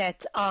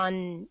mindset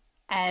on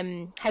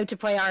how to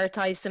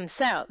prioritize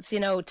themselves,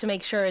 to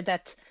make sure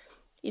that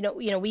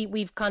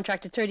we've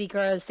contracted 30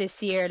 girls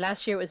this year.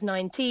 Last year it was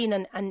 19,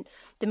 and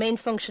the main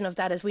function of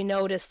that is we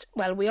noticed,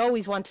 well, we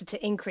always wanted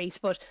to increase,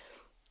 but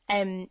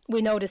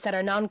we noticed that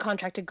our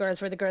non-contracted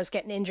girls were the girls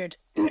getting injured,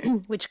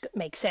 which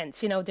makes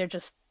sense. They're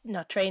just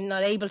not trained,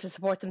 not able to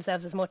support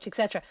themselves as much,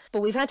 etc.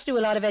 But we've had to do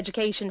a lot of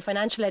education,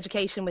 financial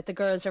education with the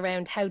girls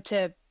around how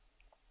to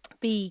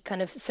be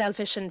kind of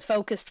selfish and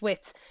focused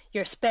with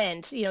your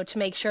spend, to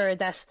make sure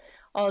that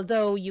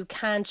although you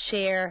can't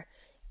share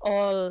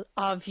all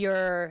of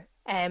your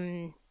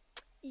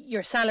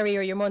salary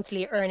or your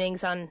monthly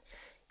earnings on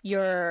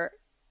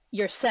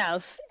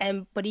yourself,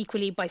 but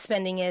equally by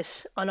spending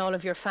it on all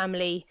of your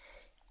family,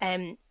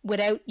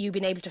 without you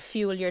being able to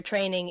fuel your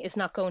training, is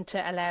not going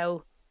to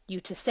allow you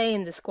to stay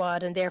in the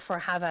squad and therefore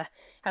have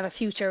a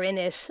future in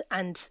it,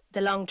 and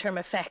the long-term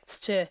effects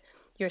to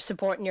your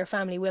support and your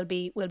family will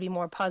be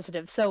more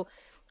positive. So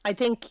I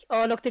think,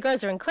 the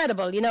girls are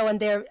incredible,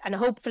 and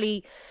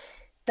hopefully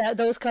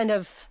those kind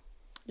of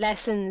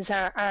lessons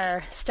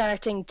are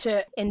starting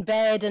to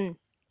embed, and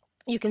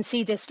you can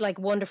see this like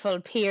wonderful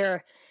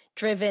peer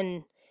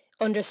driven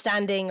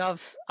understanding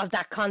of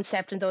that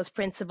concept and those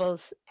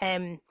principles,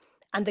 and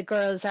the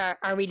girls are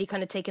really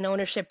kind of taking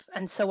ownership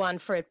and so on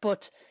for it.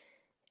 But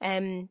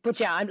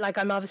yeah,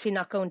 I'm obviously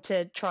not going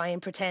to try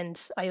and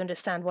pretend I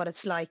understand what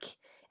it's like,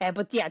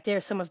 but yeah,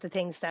 there's some of the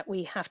things that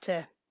we have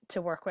to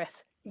work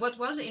with. What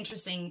was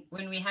interesting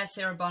when we had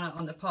Sarah Bonner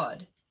on the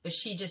pod is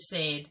she just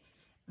said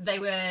they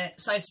were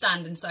so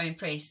stunned and so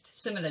impressed,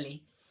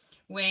 similarly,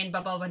 when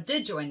Babalwa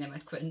did join them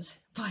at Quins,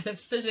 by the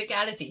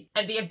physicality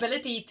and the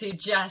ability to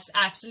just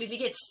absolutely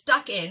get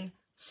stuck in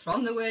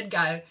from the word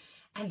go,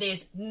 and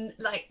there's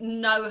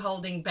no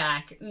holding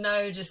back,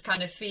 no just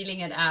kind of feeling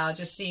it out,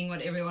 just seeing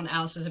what everyone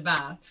else is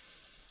about.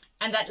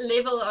 And that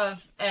level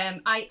of,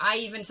 I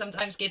even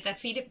sometimes get that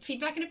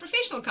feedback in a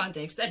professional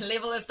context, that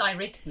level of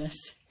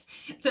directness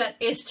that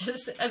is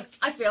just,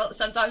 I feel,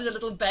 sometimes a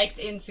little baked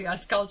into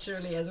us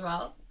culturally as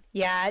well.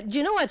 Yeah, do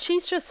you know what?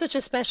 She's just such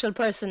a special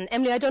person.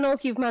 Emily, I don't know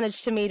if you've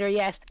managed to meet her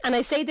yet. And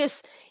I say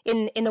this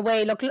in a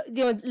way, look,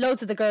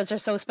 loads of the girls are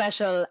so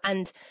special.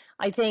 And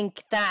I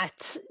think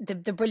that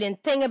the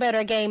brilliant thing about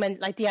our game and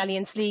like the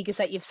Alliance League is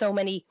that you've so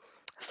many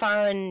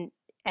foreign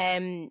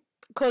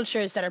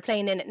cultures that are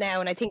playing in it now.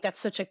 And I think that's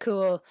such a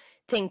cool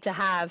thing to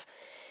have.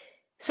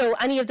 So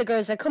any of the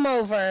girls that come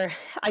over,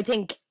 I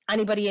think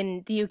anybody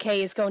in the UK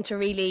is going to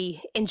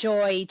really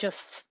enjoy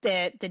just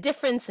the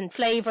difference and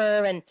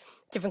flavour and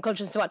different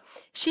cultures and so on.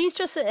 She's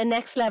just a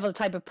next level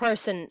type of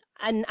person,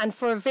 and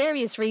for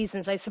various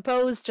reasons, I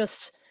suppose,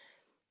 just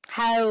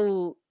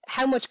how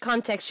much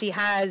context she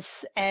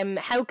has,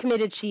 how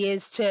committed she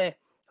is to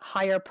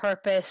higher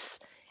purpose,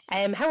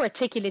 how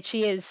articulate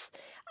she is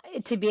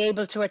to be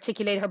able to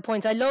articulate her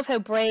points. I love how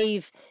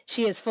brave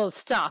she is, full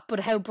stop, but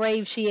how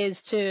brave she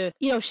is to,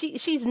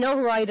 she's no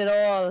right at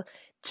all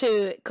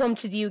to come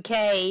to the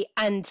UK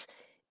and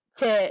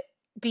to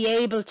be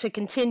able to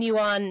continue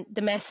on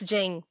the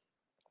messaging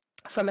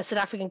from a South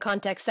African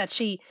context that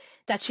she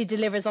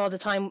delivers all the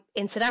time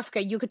in South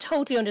Africa. You could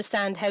totally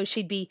understand how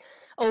she'd be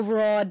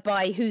overawed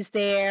by who's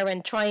there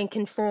and try and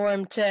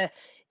conform to,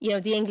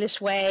 the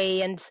English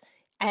way,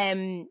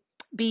 and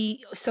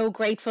be so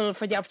grateful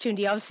for the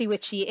opportunity, obviously,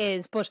 which she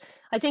is. But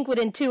I think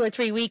within 2 or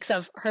 3 weeks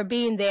of her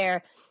being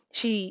there,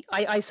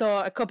 I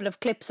saw a couple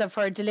of clips of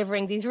her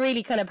delivering these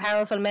really kind of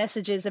powerful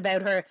messages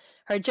about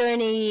her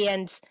journey,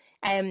 and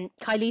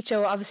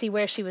Kailicho, obviously,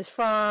 where she was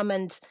from,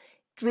 and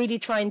really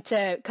trying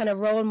to kind of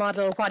role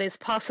model what is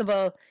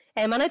possible.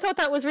 And I thought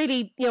that was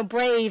really,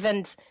 brave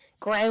and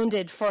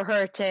grounded for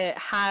her to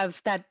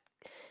have that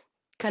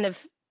kind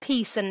of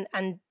peace and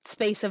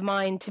space of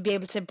mind to be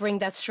able to bring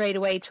that straight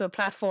away to a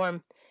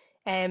platform.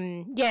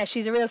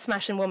 She's a real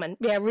smashing woman.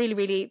 Yeah, really,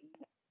 really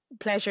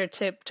pleasure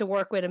to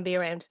work with and be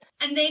around.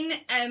 And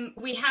then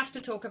we have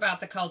to talk about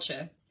the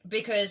culture,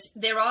 because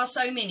there are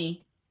so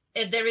many.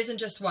 There isn't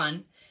just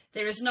one.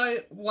 There is no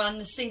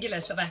one singular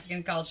South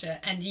African culture,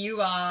 and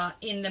you are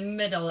in the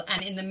middle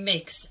and in the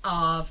mix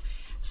of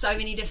so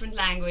many different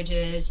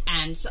languages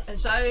and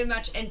so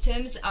much in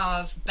terms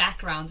of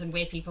backgrounds and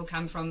where people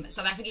come from.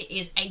 South Africa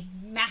is a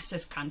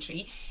massive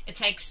country. It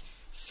takes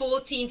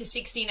 14 to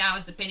 16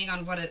 hours, depending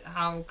on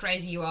how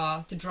crazy you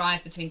are, to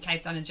drive between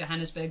Cape Town and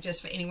Johannesburg,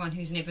 just for anyone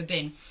who's never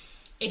been.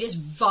 It is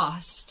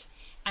vast,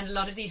 and a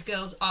lot of these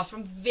girls are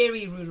from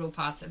very rural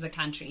parts of the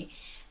country.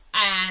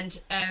 And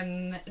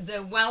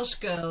the Welsh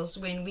girls,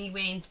 when we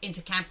went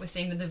into camp with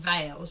them in the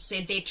Vales,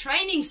 said their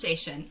training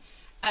session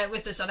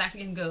with the South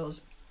African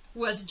girls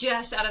was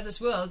just out of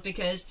this world,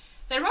 because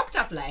they rocked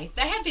up late,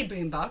 they had their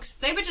boombox,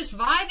 they were just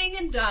vibing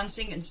and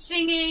dancing and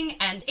singing,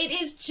 and it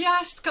is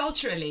just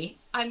culturally,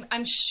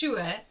 I'm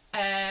sure,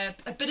 a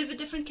bit of a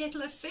different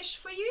kettle of fish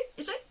for you,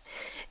 is it?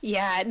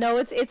 Yeah, no,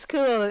 it's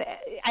cool.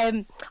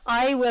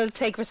 I will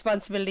take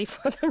responsibility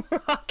for them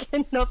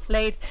rocking up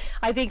late.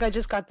 I think I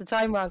just got the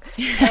time wrong.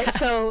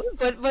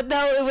 But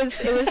no,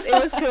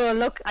 it was cool.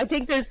 Look, I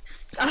think there's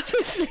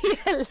obviously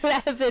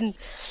 11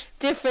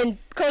 different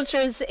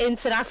cultures in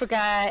South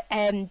Africa,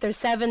 and there's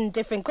 7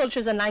 different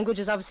cultures and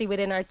languages obviously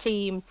within our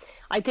team.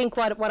 I think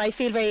what I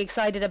feel very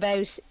excited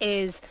about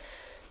is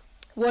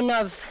one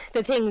of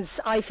the things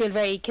I feel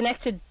very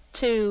connected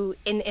to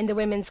in the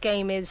women's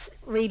game is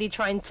really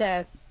trying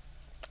to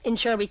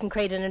ensure we can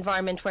create an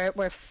environment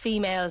where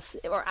females,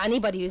 or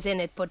anybody who's in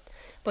it, but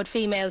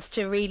females,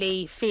 to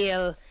really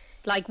feel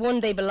like,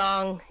 1, they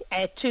belong,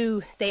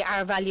 2, they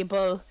are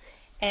valuable,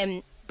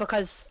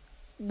 because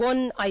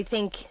 1, I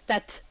think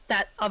that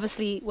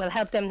obviously will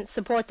help them,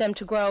 support them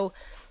to grow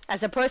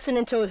as a person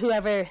into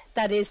whoever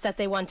that is that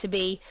they want to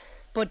be,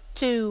 but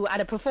 2,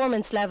 at a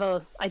performance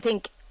level, I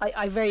think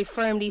I very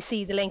firmly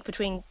see the link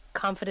between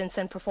confidence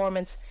and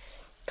performance,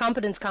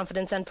 competence,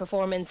 confidence and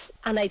performance.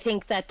 And I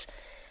think that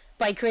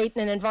by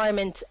creating an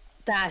environment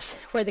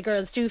where the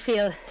girls do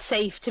feel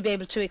safe to be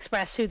able to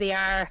express who they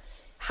are,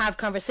 have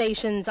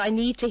conversations, I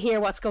need to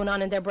hear what's going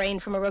on in their brain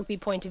from a rugby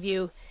point of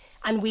view,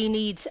 and we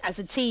need as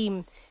a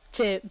team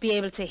to be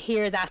able to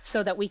hear that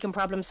so that we can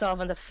problem solve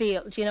on the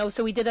field,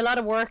 so we did a lot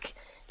of work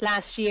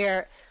last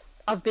year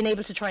of being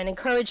able to try and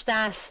encourage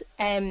that,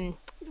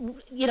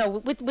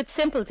 with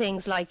simple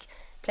things like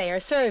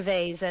player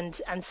surveys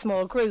and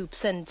small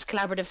groups and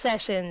collaborative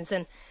sessions,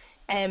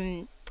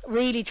 and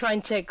really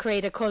trying to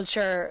create a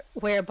culture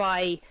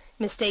whereby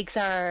mistakes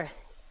are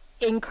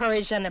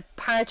encouraged and a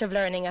part of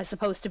learning as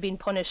opposed to being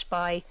punished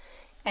by.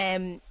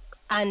 And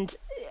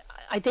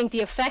I think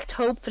the effect,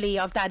 hopefully,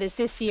 of that is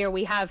this year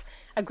we have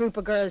a group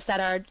of girls that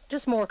are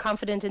just more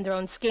confident in their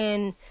own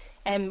skin,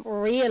 and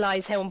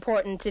realise how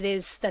important it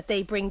is that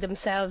they bring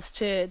themselves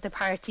to the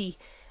party,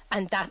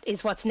 and that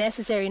is what's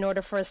necessary in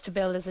order for us to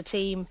build as a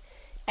team.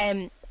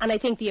 And I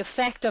think the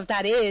effect of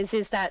that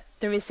is that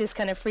there is this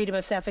kind of freedom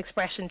of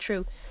self-expression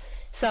through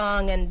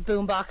song and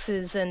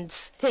boomboxes and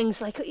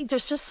things like.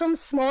 There's just some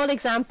small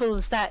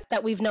examples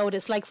that we've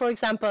noticed. Like, for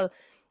example,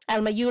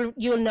 Elma,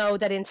 you'll know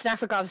that in South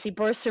Africa, obviously,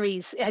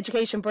 bursaries,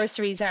 education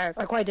bursaries are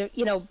quite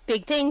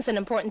big things and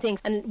important things,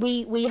 and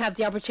we have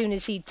the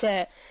opportunity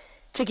to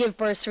give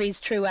bursaries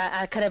through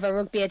a kind of a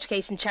rugby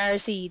education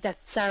charity that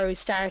Saru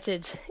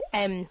started.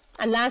 And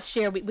last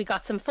year we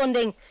got some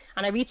funding,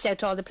 and I reached out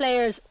to all the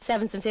players,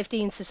 7s and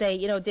 15s, to say,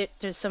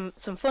 there's some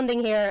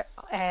funding here,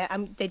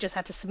 and they just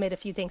had to submit a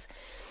few things.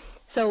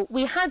 So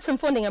we had some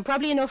funding, and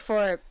probably enough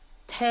for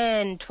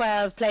 10,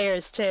 12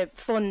 players to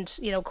fund,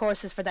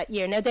 courses for that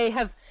year. Now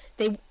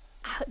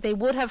they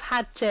would have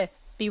had to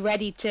be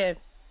ready to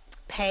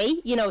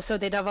pay, so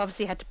they'd have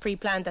obviously had to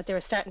pre-plan that they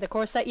were starting the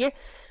course that year.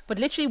 But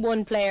literally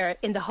one player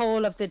in the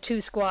whole of the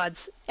two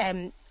squads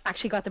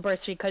actually got the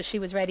bursary because she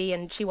was ready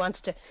and she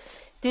wanted to.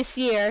 This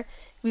year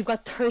we've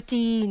got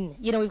 13,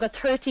 we've got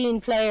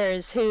 13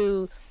 players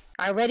who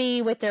are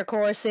ready with their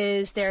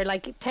courses. They're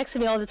like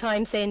texting me all the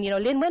time saying,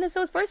 Lynne, when is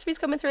those bursaries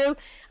coming through?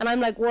 And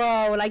I'm like,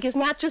 whoa, like, isn't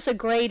that just a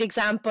great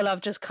example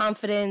of just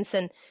confidence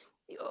and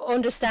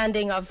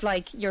understanding of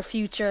like your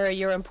future,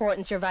 your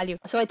importance, your value?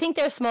 So I think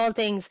there are small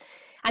things,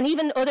 and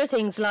even other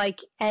things like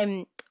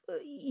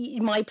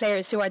my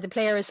players who are the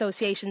player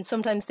association,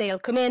 sometimes they'll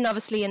come in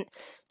obviously and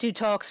do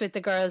talks with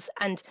the girls,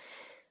 and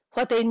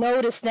what they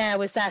notice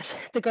now is that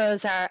the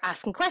girls are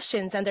asking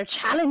questions and they're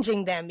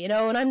challenging them,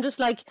 and I'm just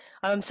like,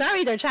 I'm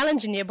sorry they're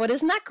challenging you, but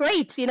isn't that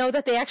great,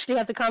 that they actually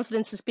have the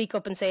confidence to speak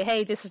up and say,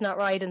 hey, this is not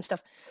right and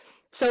stuff.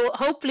 So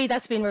hopefully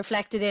that's been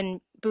reflected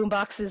in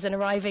boomboxes and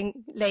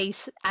arriving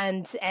late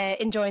and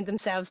enjoying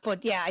themselves.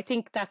 But yeah, I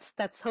think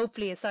that's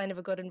hopefully a sign of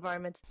a good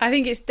environment. I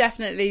think it's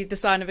definitely the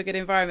sign of a good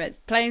environment.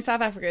 Playing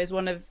South Africa is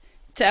one of,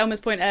 to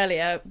Elma's point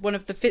earlier, one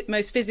of the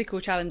most physical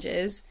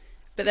challenges.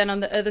 But then on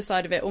the other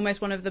side of it,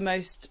 almost one of the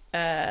most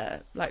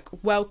like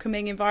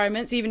welcoming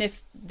environments, even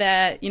if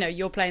they're,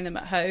 you're playing them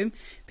at home,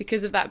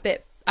 because of that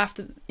bit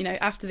after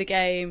the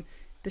game,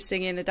 the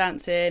singing, the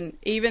dancing,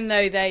 even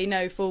though they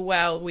know full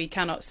well we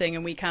cannot sing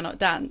and we cannot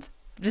dance,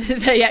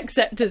 they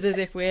accept us as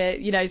if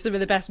we're, some of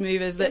the best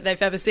movers that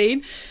they've ever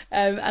seen.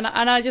 And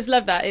I just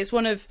love that. It's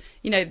one of,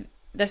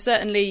 they're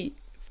certainly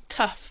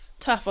tough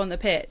on the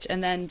pitch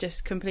and then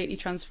just completely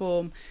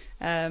transform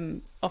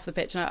off the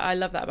pitch. And I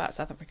love that about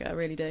South Africa. I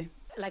really do.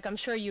 Like, I'm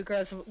sure you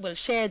girls will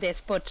share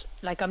this, but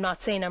like, I'm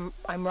not saying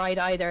I'm right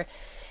either.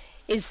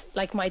 Is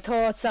like my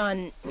thoughts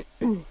on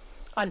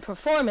on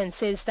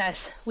performance is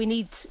that we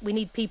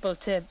need people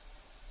to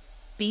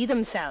be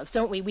themselves,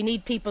 don't we? We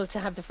need people to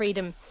have the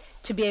freedom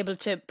to be able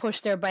to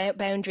push their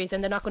boundaries,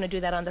 and they're not going to do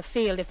that on the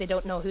field if they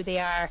don't know who they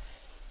are,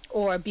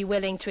 or be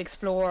willing to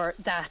explore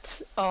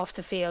that off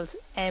the field.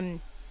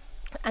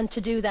 And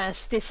to do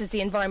that, this is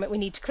the environment we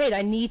need to create.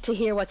 I need to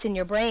hear what's in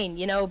your brain,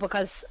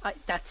 because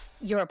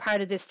you're a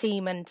part of this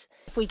team. And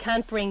if we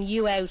can't bring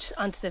you out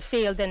onto the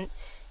field, then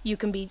you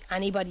can be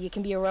anybody, you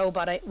can be a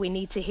robot. We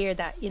need to hear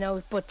that,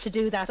 But to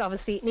do that,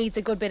 obviously, it needs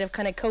a good bit of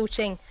kind of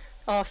coaching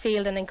off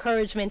field and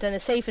encouragement, and a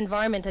safe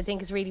environment, I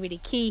think, is really, really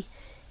key.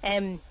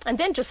 And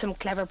then just some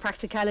clever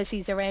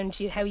practicalities around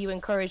how you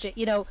encourage it.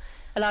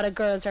 A lot of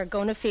girls are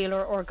going to feel,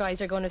 or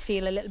guys are going to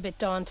feel a little bit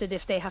daunted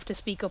if they have to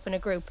speak up in a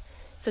group.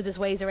 So there's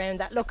ways around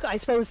that. Look, I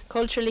suppose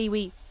culturally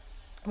we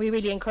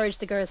really encourage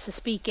the girls to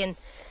speak in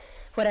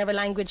whatever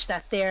language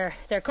that they're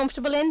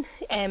comfortable in.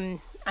 And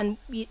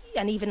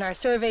even our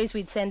surveys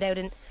we'd send out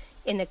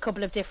in a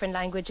couple of different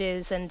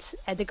languages, and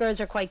the girls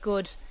are quite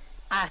good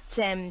at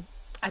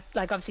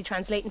like obviously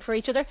translating for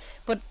each other.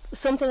 But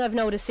something I've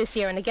noticed this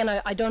year, and again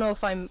I don't know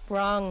if I'm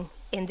wrong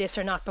in this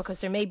or not,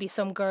 because there may be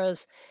some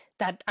girls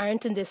that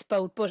aren't in this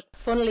boat, but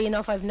funnily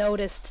enough I've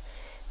noticed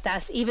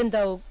that even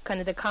though kind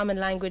of the common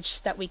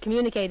language that we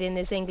communicate in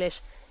is English,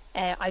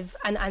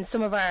 and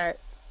some of our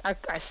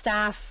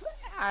staff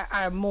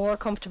are more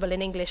comfortable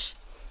in English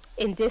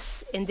in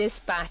this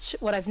batch.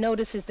 What I've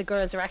noticed is the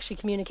girls are actually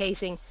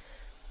communicating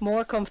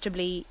more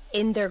comfortably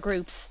in their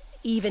groups,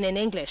 even in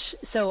English.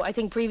 So I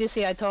think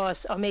previously I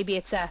thought, maybe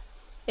it's a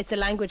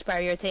language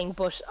barrier thing,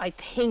 but I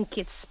think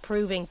it's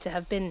proving to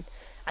have been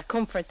a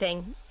comfort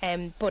thing.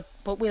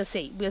 But we'll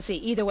see.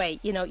 Either way,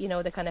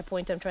 the kind of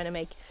point I'm trying to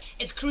make.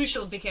 It's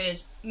crucial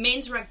because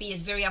men's rugby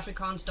is very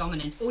Afrikaans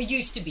dominant, or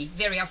used to be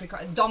very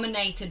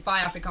dominated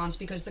by Afrikaans,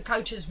 because the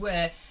coaches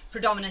were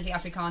predominantly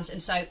Afrikaans,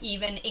 and so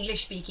even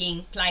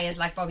English-speaking players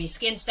like Bobby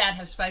Skinstad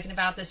have spoken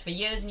about this for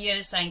years and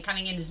years, saying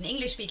coming in as an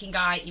English-speaking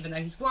guy, even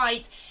though he's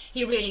white,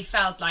 he really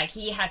felt like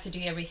he had to do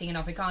everything in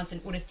Afrikaans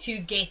in order to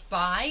get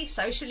by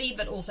socially,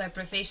 but also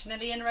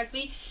professionally in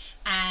rugby.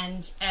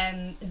 And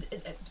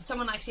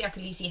someone like Siya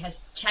Kolisi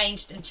has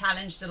changed and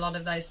challenged a lot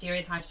of those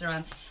stereotypes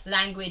around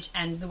language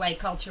and the way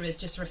culture is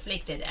just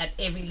reflected at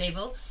every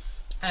level.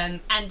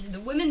 And the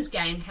women's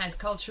game has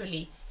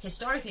culturally,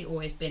 historically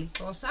always been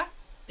Xhosa,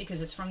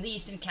 because it's from the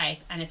Eastern Cape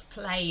and it's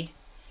played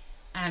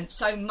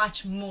so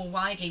much more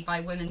widely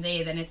by women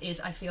there than it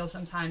is, I feel,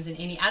 sometimes in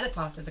any other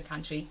part of the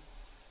country.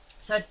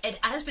 So it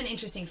has been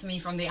interesting for me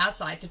from the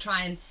outside to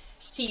try and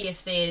see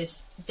if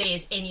there's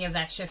any of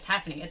that shift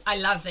happening. I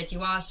love that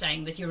you are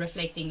saying that you're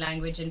reflecting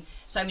language in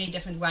so many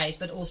different ways,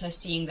 but also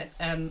seeing that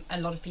a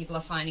lot of people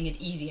are finding it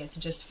easier to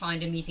just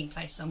find a meeting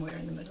place somewhere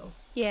in the middle.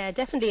 Yeah,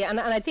 definitely. And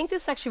I think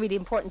this is actually a really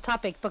important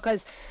topic,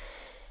 because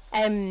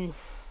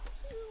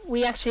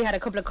we actually had a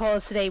couple of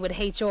calls today with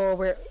HR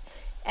where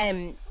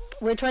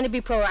we're trying to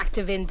be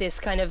proactive in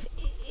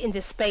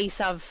this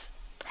space of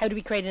how do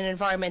we create an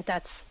environment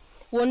that's,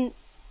 one,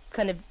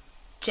 kind of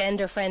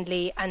gender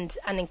friendly and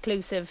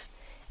inclusive,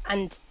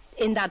 and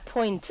in that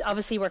point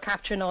obviously we're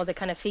capturing all the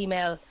kind of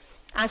female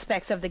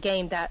aspects of the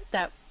game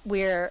that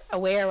we're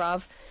aware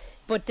of,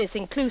 but this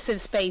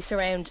inclusive space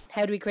around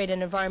how do we create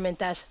an environment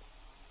that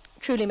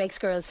truly makes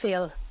girls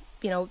feel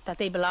that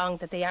they belong,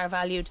 that they are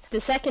valued. The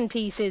second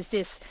piece is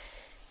this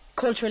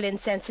cultural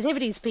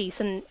insensitivities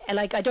piece, and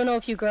like, I don't know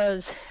if you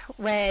girls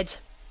read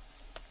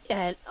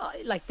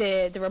like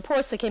the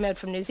reports that came out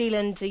from New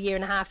Zealand a year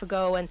and a half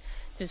ago, and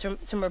there's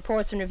some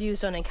reports and reviews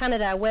done in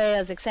Canada,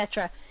 Wales,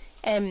 etc.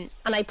 And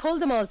I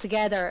pulled them all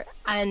together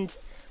and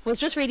was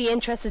just really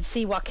interested to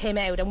see what came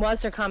out and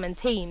was there common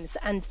themes.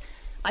 And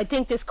I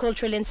think this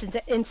cultural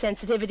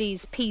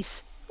insensitivities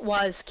piece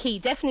was key,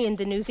 definitely in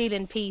the New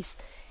Zealand piece.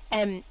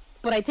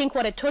 But I think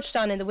what it touched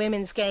on in the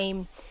women's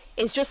game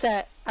is just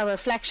a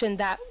reflection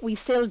that we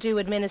still do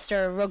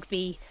administer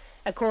rugby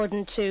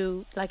according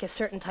to like a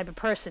certain type of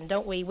person,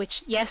 don't we?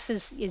 Which, yes,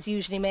 is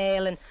usually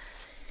male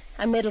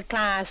and middle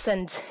class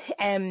and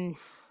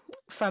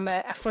from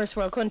a first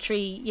world country,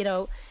 you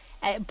know.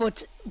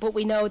 But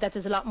we know that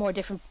there's a lot more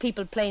different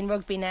people playing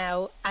rugby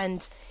now,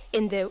 and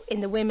in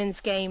the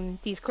women's game,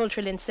 these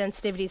cultural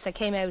insensitivities that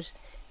came out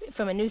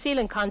from a New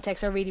Zealand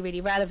context are really,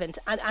 really relevant.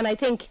 And I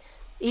think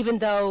even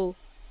though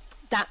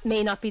that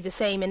may not be the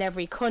same in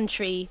every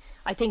country,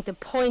 I think the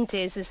point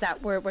is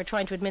that we're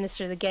trying to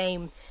administer the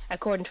game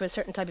according to a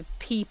certain type of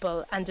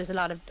people, and there's a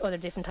lot of other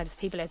different types of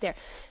people out there.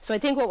 So I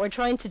think what we're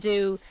trying to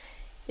do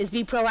is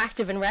be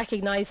proactive in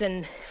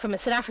recognising from a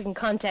South African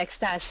context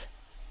that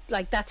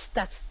like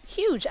that's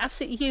huge,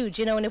 absolutely huge,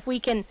 you know. And if we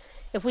can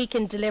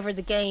deliver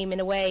the game in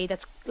a way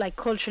that's like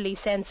culturally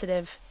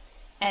sensitive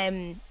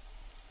and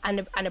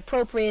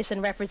appropriate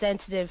and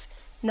representative,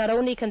 not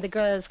only can the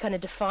girls kind of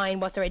define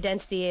what their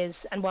identity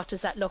is and what does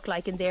that look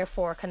like, and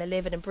therefore kind of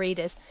live it and breathe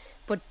it,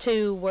 but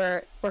two,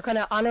 we're kind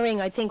of honouring,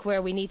 I think,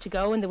 where we need to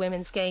go in the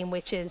women's game,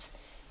 which is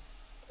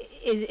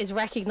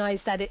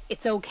recognise that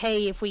it's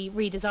okay if we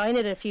redesign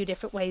it a few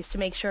different ways to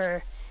make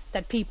sure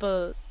that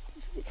people,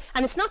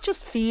 and it's not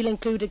just feel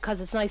included because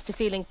it's nice to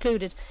feel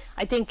included.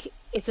 I think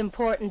it's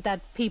important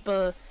that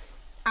people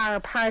are a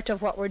part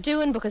of what we're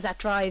doing, because that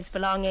drives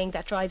belonging,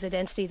 that drives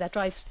identity, that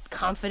drives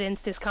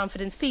confidence, this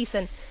confidence piece.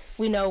 And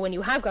we know when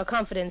you have got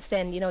confidence,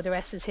 then, you know, the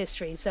rest is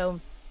history. So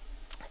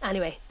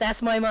anyway,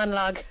 that's my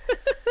monologue.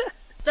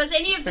 Does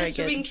any of this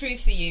ring true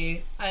for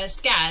you,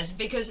 Scaz?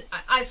 Because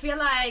I feel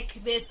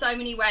like there's so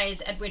many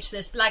ways at which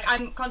this, like,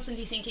 I'm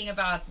constantly thinking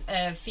about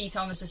Fee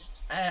Thomas's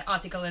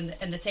article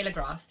in the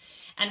Telegraph,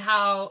 and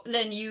how,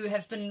 Lynne, you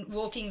have been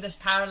walking this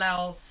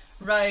parallel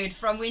road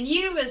from when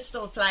you were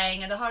still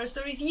playing and the horror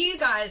stories you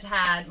guys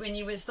had when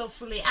you were still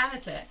fully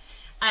amateur.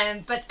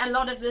 But a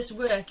lot of this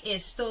work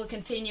is still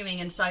continuing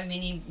in so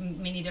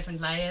many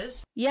different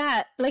layers.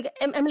 Yeah, like,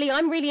 Emily,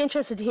 I'm really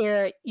interested to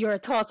hear your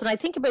thoughts, and I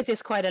think about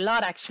this quite a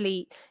lot,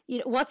 actually. You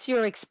know, what's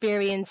your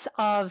experience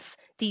of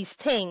these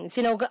things?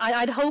 You know,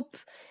 I'd hope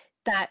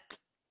that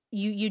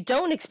you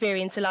don't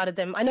experience a lot of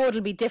them. I know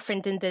it'll be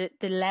different in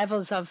the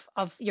levels of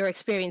your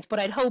experience, but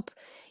I'd hope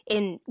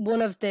in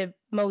one of the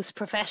most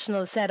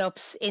professional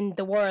setups in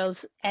the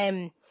world,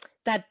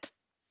 that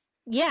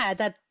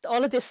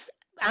all of this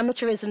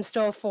amateurism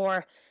stuff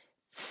or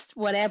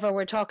whatever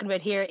we're talking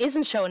about here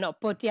isn't showing up.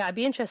 But yeah, I'd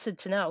be interested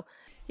to know.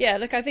 Yeah,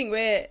 look, I think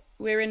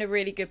we're in a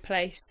really good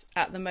place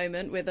at the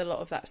moment with a lot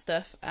of that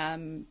stuff,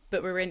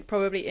 but we're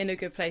probably in a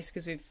good place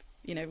because we've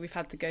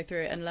had to go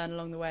through it and learn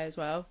along the way as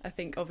well. I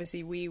think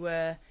obviously we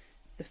were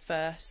the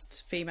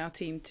first female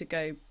team to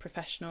go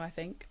professional, I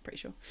think, pretty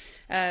sure,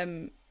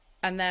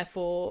 and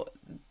therefore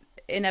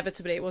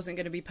inevitably it wasn't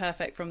going to be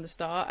perfect from the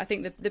start. I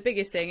think the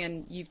biggest thing,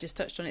 and you've just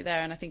touched on it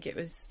there, and I think it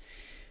was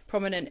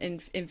prominent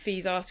in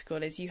Fee's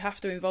article, is you have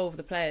to involve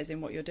the players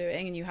in what you're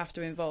doing, and you have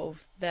to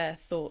involve their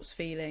thoughts,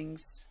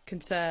 feelings,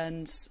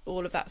 concerns,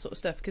 all of that sort of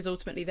stuff, because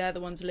ultimately they're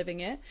the ones living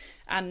it,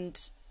 and,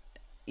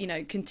 you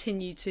know,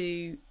 continue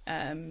to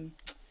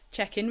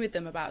check in with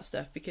them about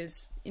stuff.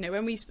 Because, you know,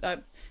 when we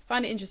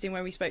find it interesting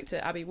when we spoke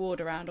to Abby Ward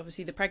around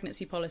obviously the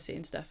pregnancy policy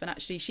and stuff, and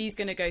actually she's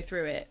going to go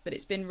through it, but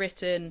it's been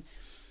written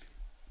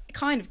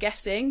kind of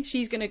guessing.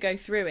 She's going to go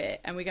through it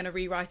and we're going to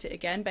rewrite it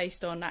again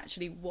based on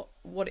actually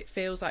what it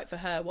feels like for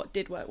her, what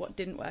did work, what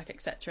didn't work,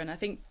 etc. And I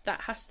think that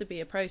has to be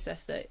a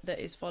process that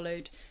is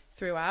followed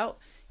throughout.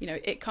 You know,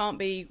 it can't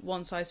be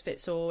one size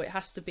fits all. It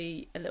has to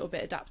be a little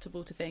bit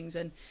adaptable to things.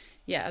 And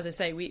yeah, as I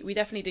say, we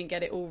definitely didn't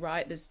get it all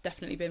right. There's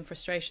definitely been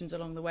frustrations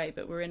along the way,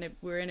 but we're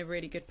in a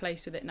really good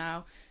place with it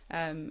now.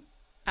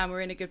 And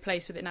we're in a good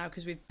place with it now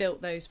because we've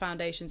built those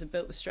foundations and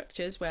built the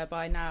structures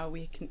whereby now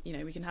we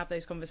can have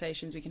those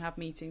conversations, we can have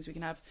meetings,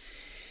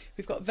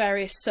 we've got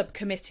various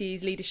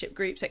subcommittees, leadership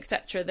groups,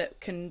 etc.,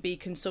 that can be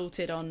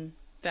consulted on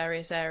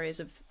various areas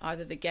of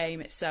either the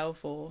game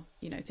itself or,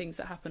 you know, things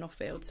that happen off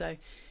field. So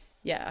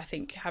yeah, I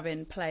think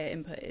having player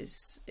input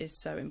is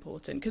so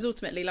important, because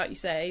ultimately, like you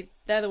say,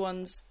 they're the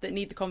ones that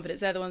need the confidence.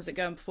 They're the ones that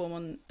go and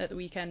perform at the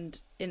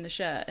weekend in the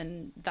shirt,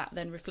 and that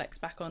then reflects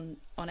back on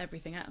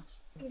everything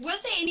else.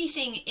 Was there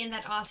anything in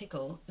that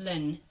article,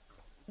 Lynne,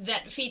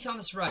 that Fee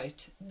Thomas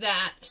wrote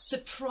that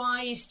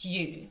surprised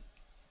you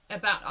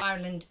about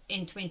Ireland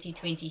in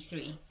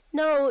 2023?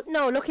 No,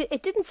 look,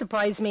 it didn't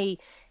surprise me,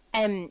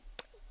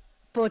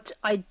 but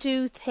I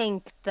do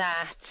think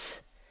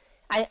that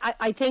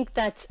I think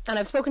that, and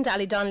I've spoken to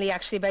Ali Donnelly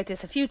actually about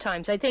this a few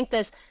times, I think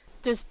there's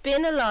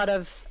been a lot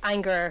of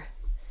anger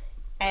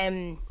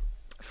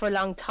for a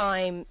long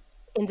time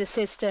in the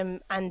system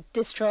and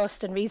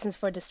distrust and reasons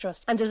for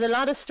distrust. And there's a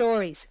lot of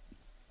stories.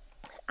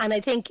 And I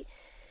think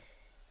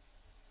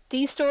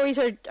these stories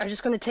are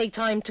just going to take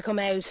time to come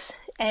out.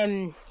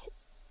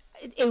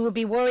 It would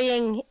be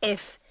worrying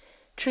if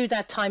through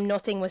that time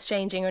nothing was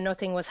changing or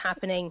nothing was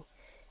happening.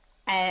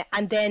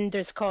 And then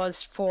there's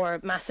cause for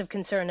massive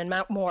concern and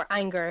more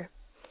anger.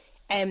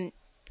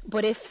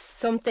 But if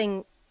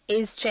something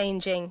is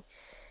changing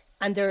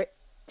and there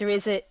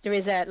is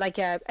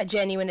a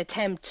genuine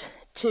attempt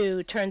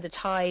to turn the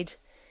tide,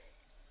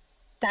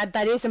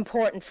 that is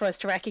important for us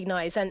to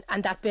recognise, and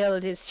that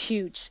build is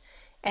huge,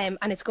 and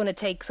it's going to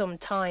take some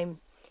time,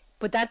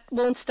 but that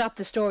won't stop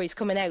the stories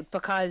coming out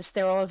because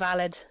they're all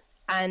valid,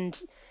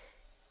 and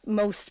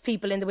most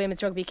people in the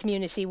women's rugby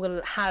community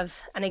will have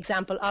an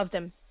example of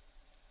them.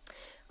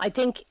 I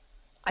think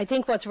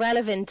what's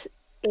relevant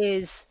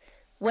is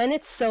when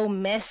it's so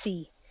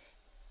messy,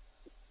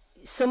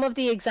 some of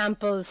the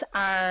examples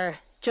are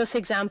just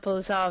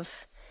examples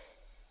of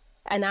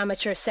an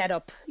amateur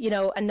setup,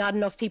 and not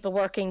enough people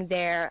working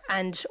there,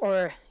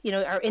 or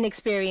are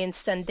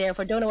inexperienced and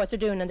therefore don't know what they're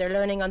doing, and they're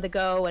learning on the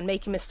go and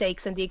making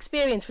mistakes, and the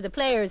experience for the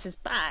players is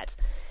bad.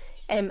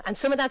 And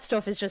some of that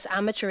stuff is just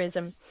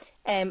amateurism.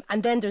 And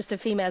then there's the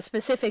female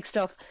specific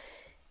stuff.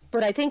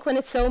 But I think when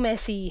it's so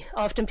messy,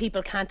 often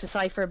people can't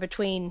decipher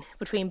between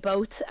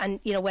both. And,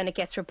 when it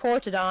gets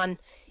reported on,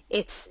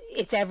 it's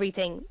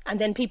everything. And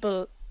then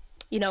people,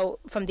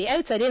 from the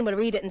outside in will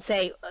read it and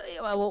say,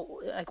 well,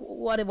 like,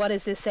 what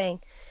is this saying?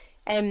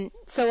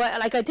 So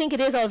I think it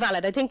is all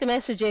valid. I think the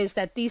message is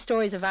that these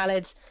stories are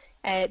valid.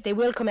 They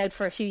will come out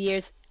for a few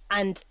years,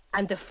 and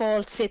the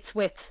fault sits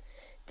with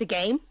the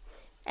game.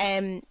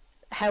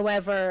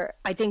 However,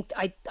 I think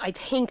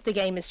the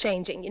game is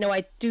changing.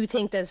 I do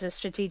think there's a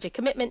strategic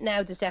commitment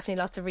now. There's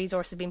definitely lots of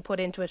resources being put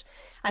into it.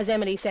 As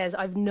Emily says,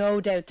 I've no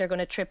doubt they're going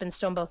to trip and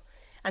stumble,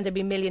 and there'll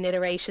be a million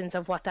iterations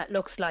of what that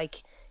looks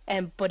like.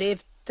 But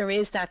if there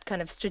is that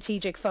kind of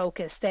strategic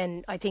focus,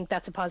 then I think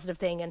that's a positive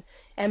thing. And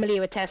Emily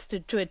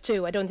attested to it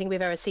too. I don't think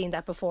we've ever seen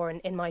that before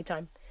in my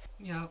time.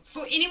 Yeah.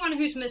 For anyone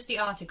who's missed the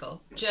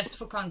article, just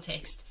for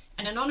context,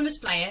 an anonymous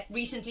player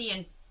recently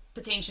and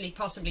potentially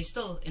possibly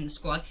still in the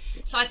squad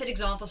cited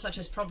examples such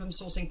as problem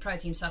sourcing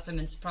protein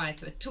supplements prior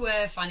to a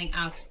tour, finding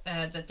out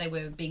that they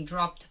were being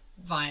dropped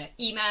via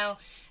email,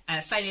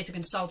 failure to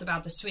consult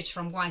about the switch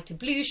from white to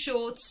blue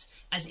shorts,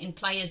 as in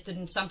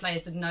some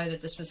players didn't know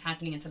that this was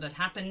happening until it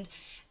happened,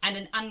 and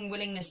an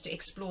unwillingness to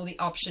explore the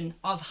option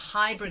of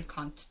hybrid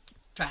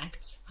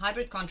contracts.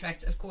 Hybrid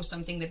contracts, of course,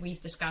 something that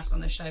we've discussed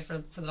on the show for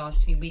the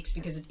last few weeks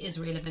because it is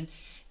relevant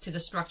to the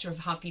structure of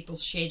how people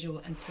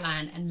schedule and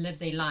plan and live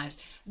their lives.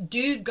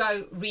 Do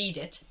go read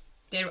it.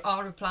 There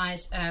are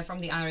replies from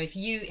the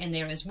IRFU in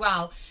there as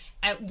well.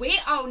 Where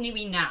are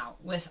we now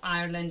with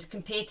Ireland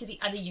compared to the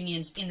other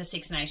unions in the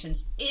Six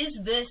Nations? Is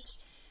this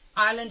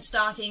Ireland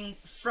starting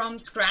from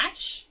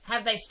scratch?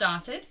 Have they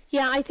started?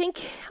 Yeah, I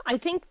think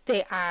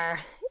they are.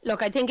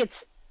 Look, I think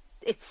it's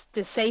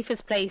the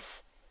safest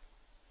place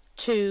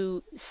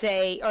to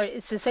say, or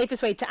it's the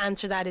safest way to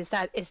answer that is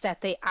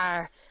that they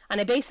are. And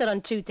I base that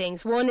on two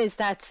things. One is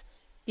that,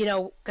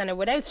 kind of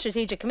without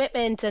strategic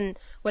commitment and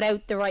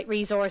without the right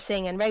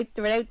resourcing and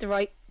without the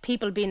right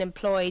people being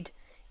employed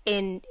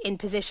in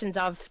positions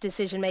of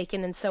decision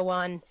making and so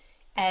on,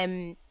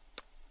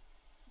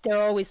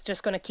 they're always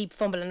just going to keep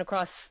fumbling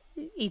across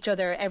each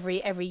other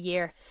every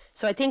year.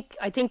 So I think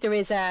there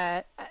is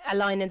a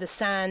line in the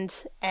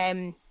sand,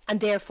 and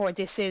therefore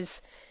this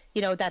is,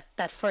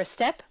 that first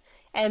step,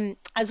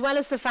 as well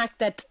as the fact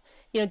that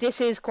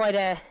this is quite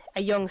a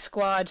young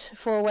squad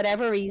for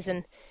whatever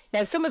reason.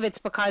 Now, some of it's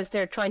because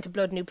they're trying to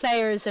blood new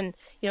players, and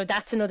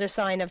that's another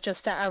sign of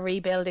just a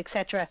rebuild,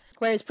 etc.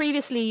 Whereas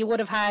previously you would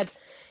have had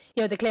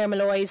the Claire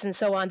Malloys and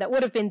so on that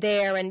would have been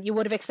there, and you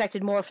would have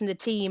expected more from the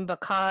team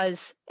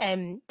because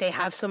they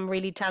have some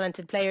really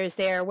talented players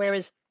there.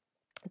 Whereas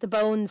the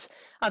bones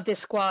of this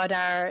squad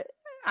are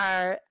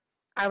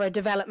a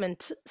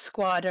development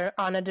squad or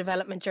on a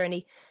development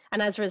journey,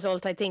 and as a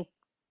result, I think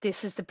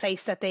this is the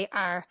place that they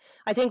are.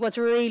 I think what's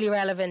really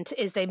relevant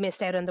is they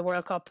missed out on the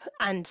World Cup,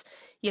 and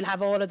you'll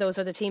have all of those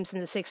other teams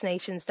in the Six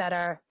Nations that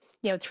are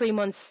 3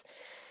 months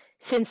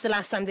since the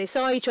last time they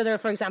saw each other,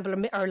 for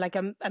example, or like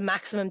a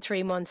maximum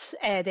 3 months.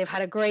 They've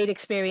had a great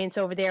experience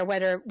over there,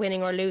 whether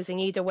winning or losing.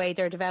 Either way,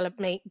 they're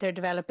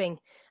developing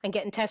and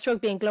getting Test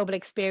rugby and global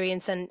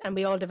experience, and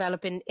we all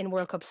develop in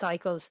World Cup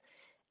cycles.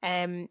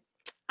 And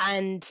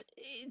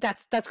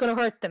that's going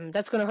to hurt them.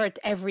 That's going to hurt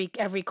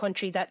every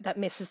country that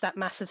misses that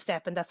massive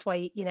step, and that's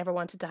why you never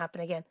want it to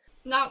happen again.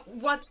 Now,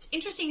 what's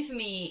interesting for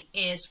me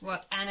is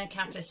what Anna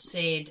Kaplis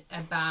said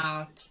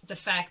about the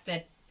fact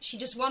that she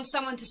just wants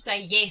someone to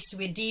say, yes,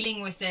 we're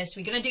dealing with this.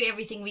 We're going to do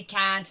everything we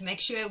can to make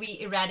sure we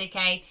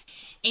eradicate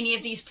any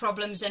of these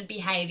problems and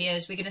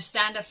behaviours. We're going to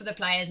stand up for the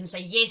players and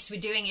say, yes, we're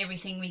doing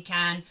everything we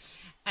can.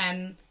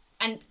 And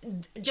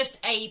just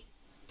a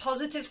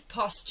positive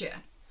posture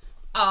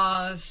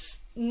of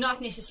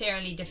not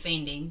necessarily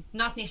defending,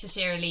 not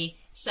necessarily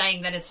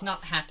saying that it's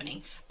not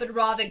happening, but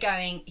rather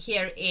going,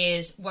 here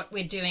is what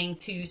we're doing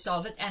to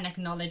solve it and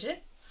acknowledge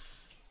it.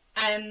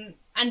 And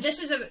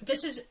this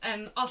is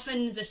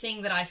often the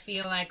thing that I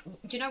feel like,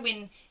 do you know,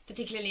 when,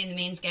 particularly in the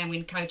men's game,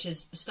 when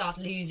coaches start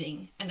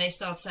losing and they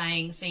start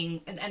saying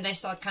and they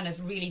start kind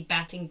of really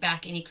batting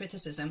back any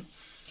criticism.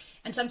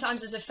 And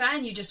sometimes as a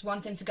fan, you just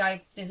want them to go,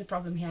 there's a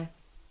problem here.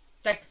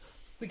 Like,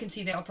 we can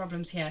see there are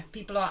problems here.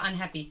 People are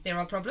unhappy. There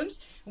are problems.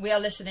 We are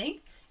listening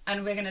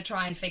and we're going to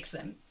try and fix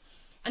them.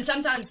 And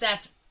sometimes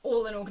that's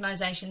all an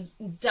organisation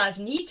does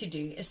need to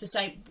do, is to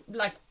say,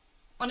 like,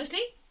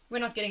 honestly, we're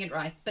not getting it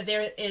right, but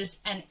there is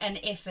an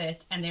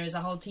effort and there is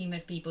a whole team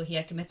of people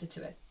here committed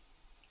to it.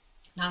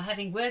 Now,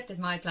 having worked at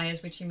My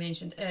Players, which you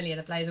mentioned earlier,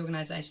 the Players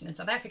Organisation in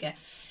South Africa,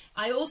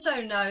 I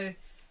also know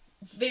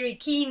very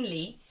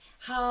keenly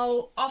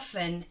how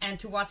often and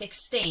to what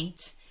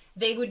extent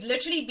there would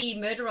literally be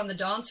murder on the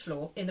dance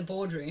floor in the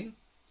boardroom,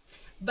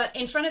 but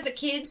in front of the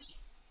kids,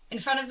 in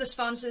front of the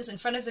sponsors, in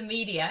front of the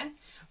media,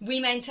 we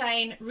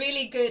maintain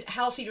really good,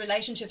 healthy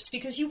relationships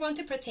because you want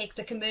to protect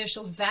the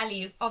commercial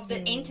value of the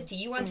entity.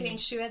 You want to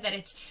ensure that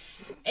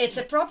it's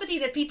a property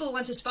that people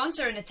want to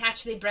sponsor and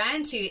attach their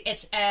brand to.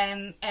 It's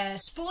a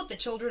sport that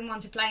children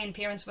want to play and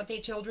parents want their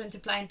children to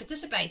play and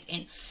participate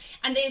in.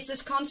 And there's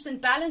this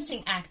constant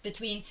balancing act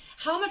between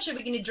how much are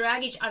we going to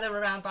drag each other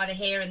around by the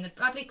hair in the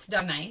public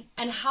domain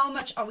and how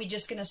much are we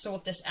just going to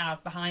sort this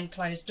out behind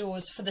closed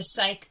doors for the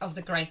sake of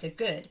the greater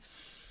good.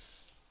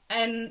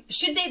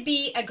 Should there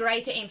be a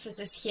greater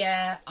emphasis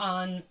here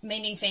on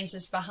mending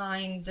fences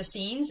behind the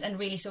scenes and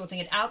really sorting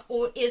it out?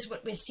 Or is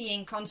what we're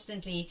seeing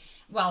constantly,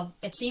 well,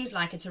 it seems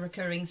like it's a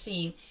recurring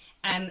theme,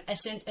 a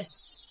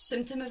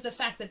symptom of the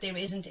fact that there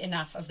isn't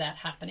enough of that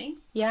happening?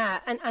 Yeah,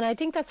 and I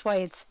think that's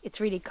why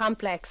it's really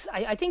complex.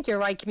 I think you're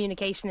right,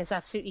 communication is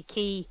absolutely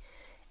key.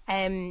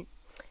 I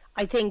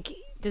think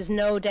there's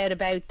no doubt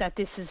about that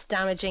this is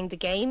damaging the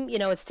game. You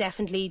know, it's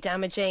definitely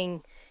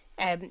damaging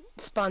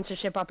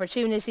sponsorship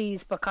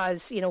opportunities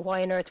because, you know,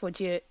 why on earth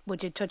would you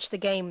touch the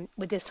game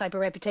with this type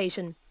of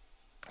reputation?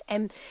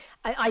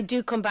 I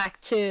do come back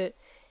to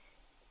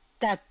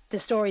that the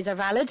stories are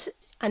valid,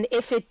 and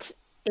if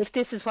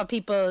this is what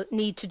people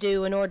need to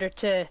do in order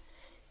to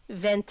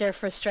vent their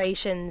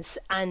frustrations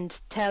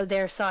and tell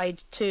their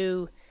side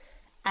to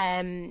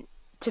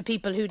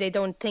people who they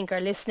don't think are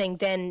listening,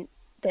 then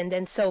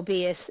so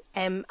be it.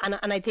 And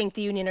I think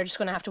the union are just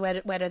going to have to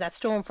weather that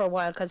storm for a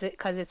while because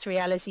it's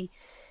reality.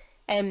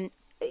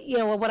 You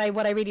know, what I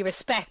really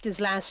respect is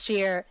last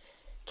year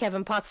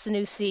Kevin Potts, the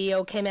new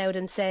CEO, came out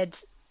and said,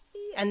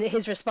 and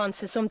his response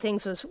to some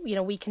things was, you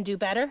know, we can do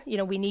better, you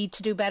know, we need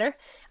to do better,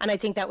 and I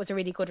think that was a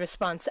really good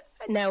response.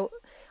 Now,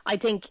 I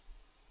think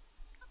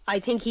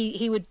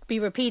he would be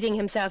repeating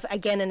himself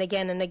again and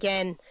again and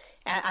again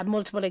at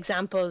multiple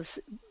examples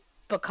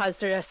because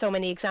there are so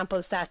many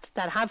examples that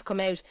have come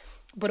out,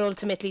 but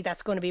ultimately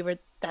that's going to be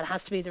that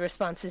has to be the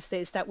response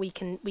is that we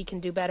can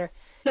do better.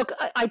 Look,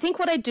 I think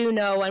what I do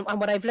know and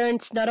what I've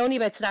learned not only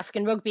about South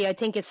African rugby, I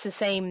think it's the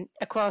same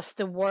across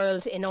the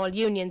world in all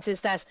unions,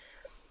 is that,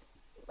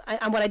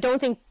 and what I don't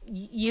think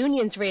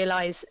unions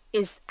realise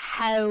is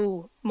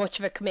how much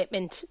of a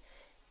commitment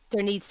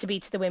there needs to be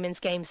to the women's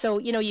game. So,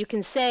 you know, you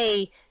can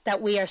say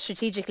that we are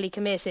strategically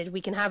committed, we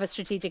can have a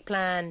strategic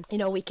plan, you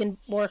know, we can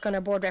work on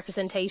our board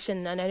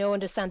representation, and I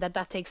understand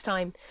that takes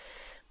time.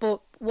 But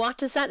what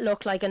does that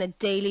look like on a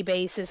daily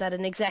basis at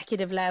an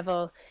executive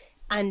level?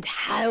 And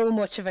how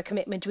much of a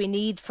commitment do we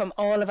need from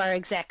all of our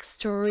execs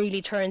to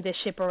really turn this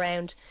ship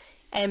around?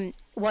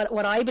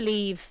 What I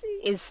believe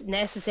is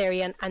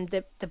necessary and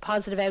the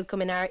positive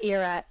outcome in our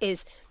era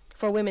is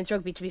for women's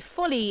rugby to be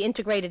fully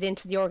integrated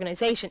into the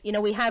organisation. You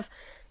know, we have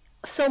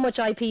so much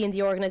IP in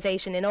the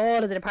organisation, in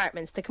all of the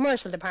departments, the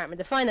commercial department,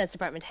 the finance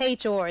department,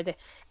 HR, the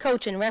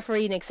coaching,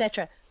 refereeing,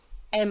 etc.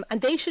 And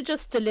they should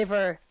just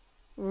deliver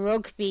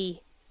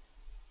rugby,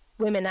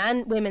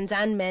 women's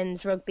and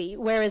men's rugby,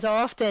 whereas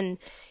often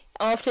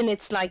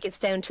it's like it's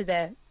down to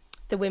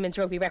the women's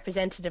rugby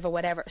representative or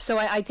whatever. So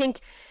I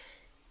think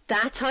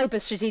that type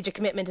of strategic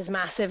commitment is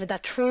massive, and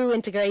that true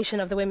integration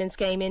of the women's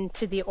game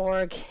into the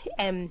org,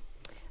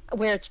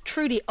 where it's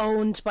truly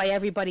owned by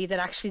everybody that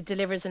actually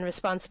delivers and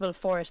responsible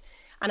for it.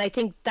 And I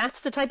think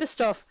that's the type of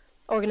stuff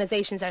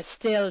organisations are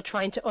still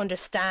trying to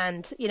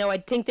understand. You know, I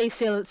think they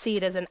still see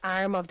it as an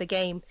arm of the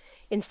game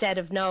instead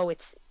of, no,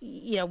 it's,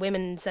 you know,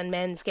 women's and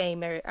men's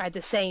game are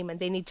the same and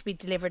they need to be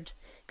delivered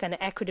kind of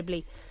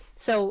equitably.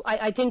 So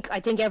I think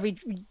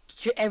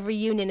every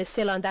union is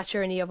still on that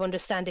journey of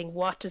understanding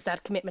what does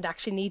that commitment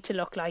actually need to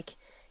look like.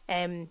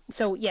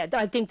 So yeah,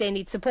 I think they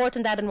need support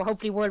in that, and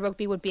hopefully World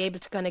Rugby would be able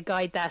to kind of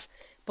guide that.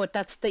 But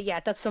that's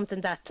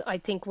something that I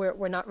think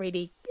we're not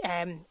really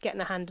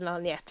getting a handle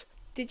on yet.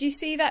 Did you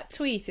see that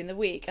tweet in the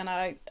week? And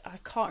I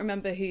can't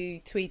remember who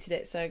tweeted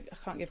it, so I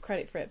can't give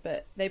credit for it.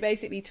 But they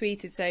basically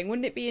tweeted saying,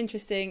 wouldn't it be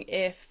interesting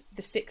if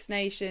the Six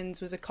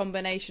Nations was a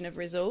combination of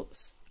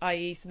results,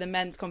 i.e. so the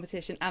men's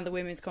competition and the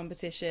women's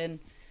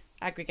competition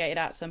aggregated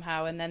out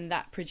somehow, and then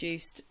that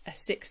produced a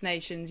Six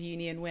Nations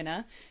union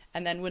winner?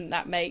 And then wouldn't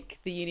that make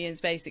the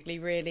unions basically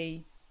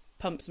really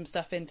pump some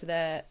stuff into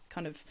their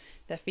kind of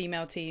their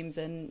female teams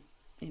and,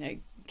 you know,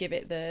 give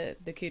it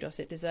the kudos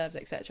it deserves,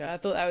 etc. I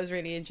thought that was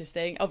really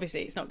interesting.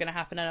 Obviously it's not going to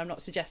happen, and I'm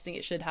not suggesting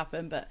it should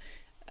happen, but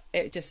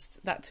it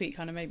just, that tweet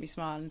kind of made me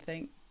smile and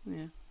think,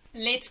 yeah.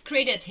 Let's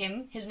credit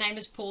him. His name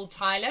is Paul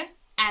Tyler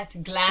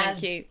at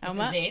Glasgow.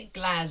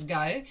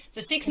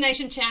 The Six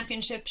Nation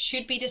Championship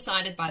should be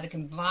decided by the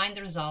combined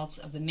results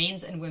of the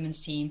men's and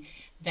women's team.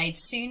 They'd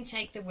soon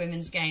take the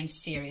women's game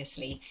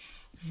seriously.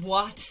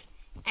 What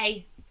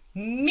a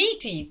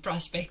meaty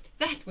prospect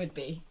that would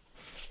be.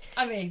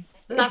 I mean,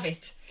 love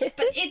it.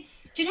 But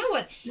do you know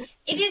what?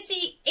 It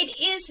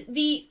is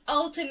the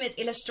ultimate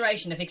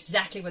illustration of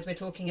exactly what we're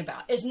talking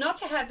about. Is not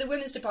to have the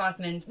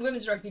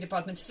women's rugby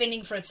department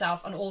fending for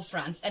itself on all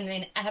fronts, and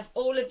then have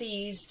all of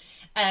these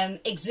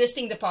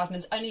existing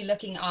departments only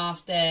looking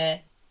after,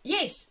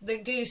 yes, the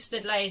goose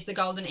that lays the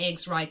golden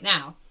eggs right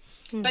now.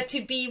 But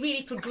to be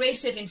really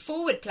progressive in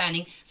forward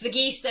planning for the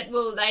geese that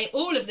will lay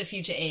all of the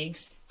future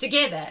eggs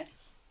together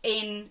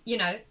in,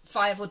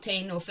 5 or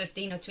 10 or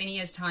 15 or 20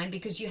 years time,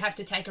 because you have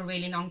to take a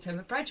really long-term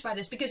approach by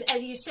this, because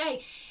as you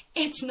say,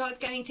 it's not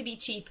going to be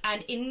cheap,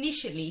 and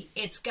initially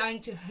it's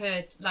going to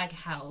hurt like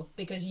hell,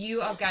 because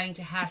you are going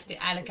to have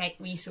to allocate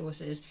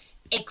resources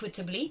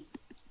equitably.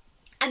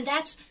 And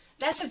that's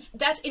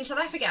in South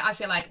Africa, I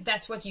feel like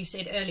that's what you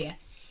said earlier.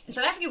 In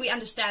South Africa, we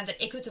understand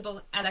that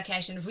equitable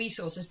allocation of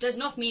resources does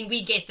not mean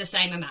we get the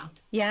same amount.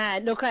 Yeah,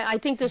 look, I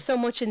think there's so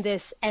much in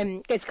this.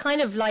 It's kind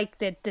of like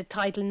the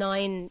Title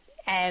IX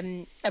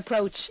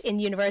approach in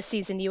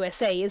universities in the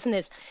USA, isn't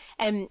it?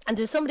 And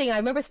there's something, I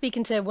remember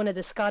speaking to one of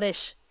the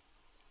Scottish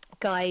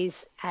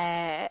guys,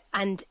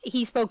 and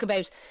he spoke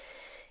about,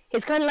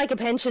 it's kind of like a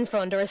pension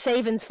fund or a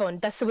savings fund.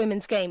 That's the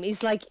women's game.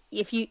 He's like,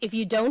 if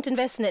you don't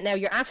invest in it now,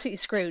 you're absolutely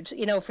screwed,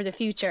 for the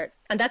future.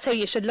 And that's how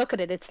you should look at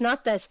it. It's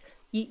not that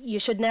you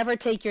should never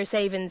take your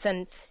savings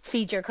and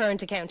feed your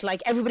current account.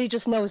 Like, everybody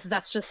just knows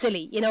that's just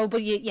silly,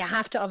 but you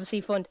have to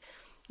obviously fund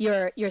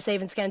your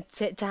savings account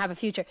to have a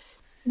future.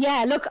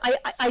 Yeah, look,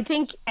 I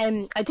think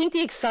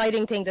the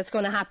exciting thing that's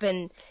going to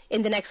happen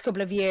in the next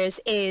couple of years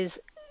is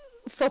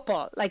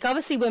football. Like,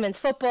 obviously women's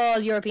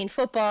football, European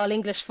football,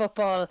 English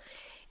football,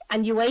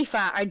 and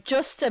UEFA are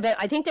just about,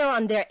 I think they're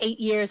on their 8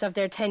 years of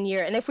their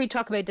 10-year. And if we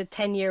talk about the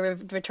 10-year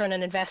return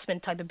on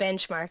investment type of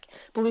benchmark,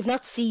 but we've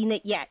not seen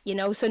it yet,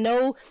 so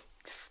no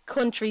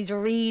countries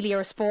really,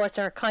 or sports,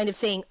 are kind of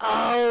saying,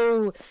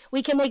 oh,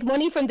 we can make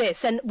money from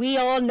this. And we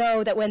all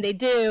know that when they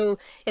do,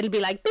 it'll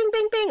be like bing,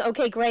 bing, bing,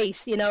 okay,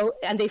 great,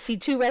 and they see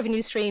two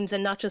revenue streams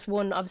and not just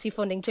one, obviously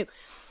funding two.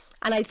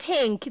 And I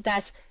think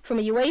that from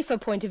a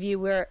UEFA point of view,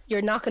 where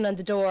you're knocking on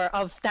the door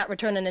of that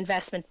return on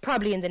investment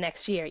probably in the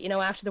next year,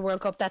 after the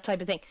World Cup, that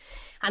type of thing.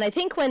 And I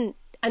think when,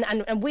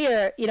 and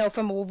we're,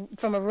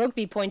 from a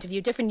rugby point of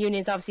view, different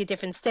unions, obviously at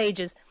different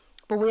stages,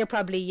 but we're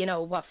probably,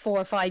 4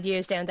 or 5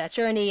 years down that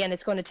journey, and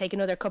it's going to take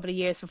another couple of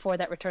years before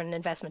that return on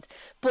investment.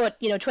 But,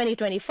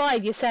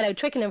 2025, you set out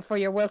Twickenham for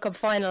your World Cup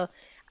final,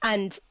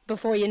 and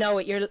before you know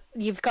it,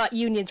 you've got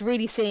unions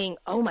really saying,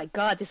 oh my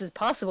God, this is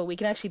possible. We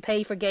can actually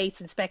pay for gates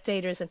and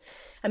spectators and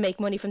make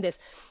money from this.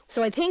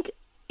 So I think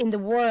in the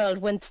world,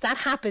 once that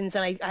happens,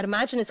 and I'd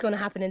imagine it's going to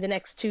happen in the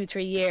next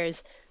 2-3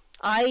 years,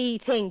 I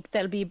think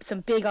there'll be some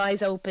big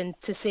eyes open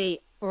to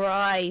see,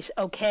 right,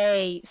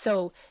 okay,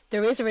 so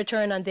there is a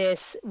return on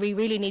this. We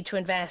really need to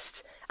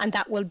invest, and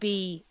that will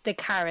be the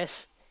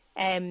carrot.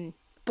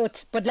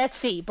 But let's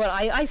see. But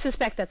I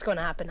suspect that's going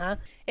to happen, huh?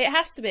 It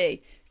has to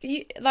be.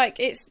 You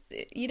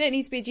don't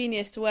need to be a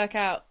genius to work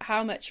out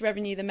how much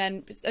revenue the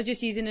men,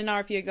 just using an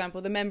RFU example,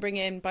 the men bring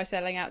in by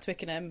selling out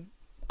Twickenham,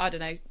 I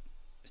don't know,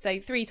 say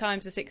 3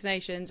 times the Six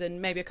Nations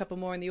and maybe a couple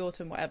more in the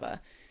autumn, whatever.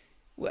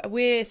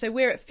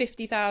 We're at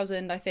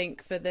 50,000, I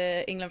think, for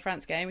the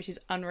England-France game, which is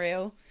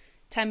unreal.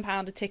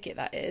 £10 a ticket,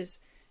 that is.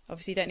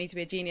 Obviously, you don't need to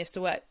be a genius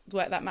to work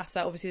that maths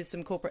out. Obviously, there's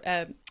some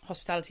corporate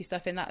hospitality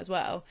stuff in that as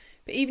well.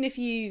 But even if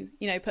you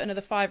put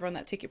another £5 on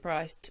that ticket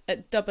price,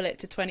 double it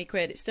to 20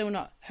 quid, it's still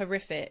not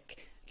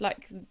horrific.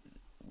 Like,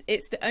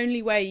 it's the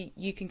only way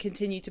you can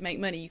continue to make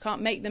money. You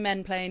can't make the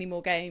men play any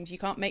more games. You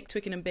can't make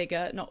Twickenham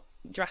bigger, not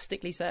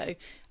drastically so.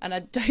 And I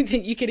don't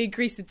think you can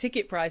increase the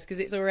ticket price because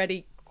it's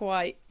already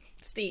quite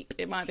steep,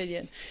 in my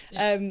opinion.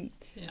 Yeah.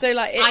 So,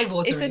 like,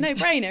 it's a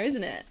no-brainer,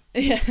 isn't it?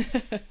 Yeah.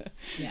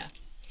 Yeah.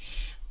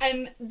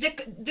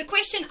 The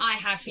question I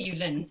have for you,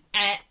 Lynne,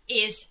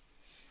 is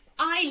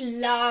I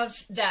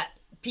love that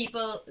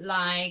people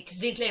like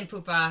Zintle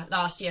Mpupa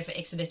last year for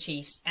Exeter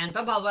Chiefs and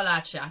Babal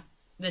Walacha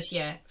this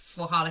year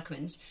for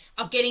Harlequins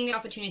are getting the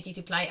opportunity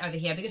to play over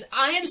here, because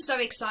I am so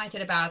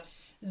excited about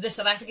the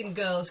South African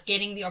girls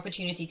getting the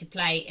opportunity to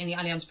play in the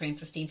Allianz Prem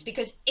 15s,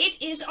 because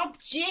it is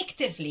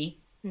objectively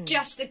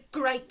just a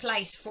great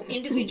place for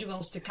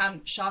individuals to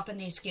come sharpen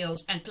their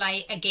skills and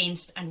play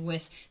against and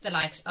with the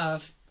likes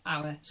of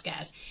our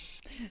Scaz.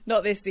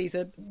 Not this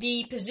season.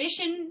 The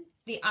position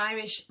the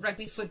Irish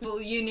Rugby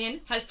Football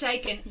Union has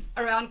taken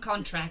around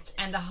contracts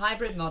and the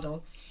hybrid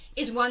model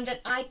is one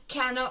that I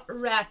cannot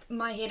wrap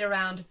my head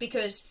around,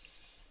 because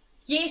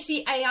yes,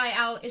 the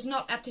AIL is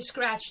not up to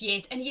scratch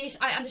yet, and yes,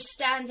 I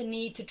understand the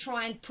need to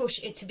try and push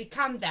it to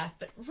become that,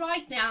 but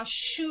right now,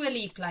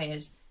 surely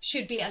players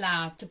should be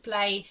allowed to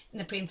play in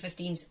the Prem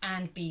 15s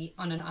and be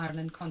on an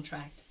Ireland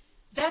contract.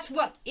 That's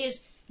what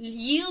is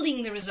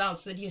yielding the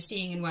results that you're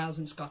seeing in Wales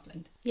and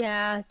Scotland.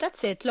 Yeah,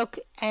 that's it. Look,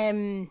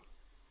 maybe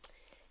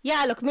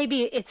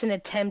it's an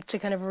attempt to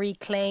kind of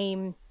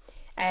reclaim,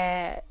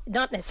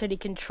 not necessarily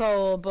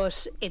control,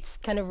 but it's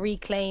kind of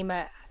reclaim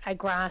a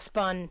grasp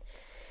on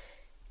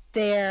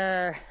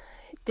the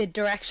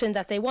direction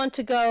that they want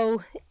to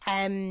go.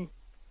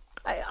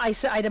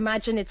 I'd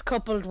imagine it's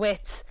coupled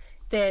with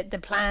the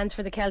plans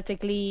for the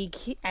Celtic League.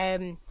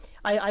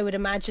 I would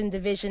imagine the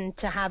vision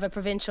to have a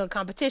provincial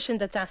competition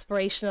that's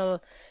aspirational,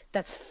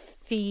 that's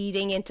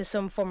feeding into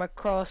some form of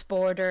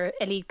cross-border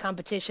elite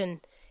competition,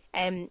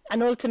 and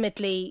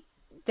ultimately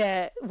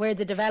where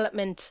the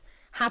development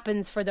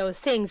happens for those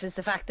things is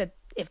the fact that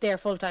if they're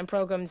full-time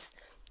programs,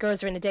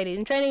 girls are in a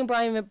daily training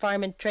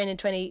environment, training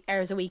 20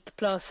 hours a week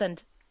plus,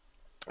 and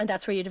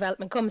that's where your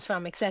development comes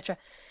from, etc.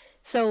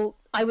 So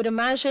I would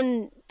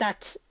imagine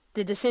that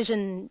the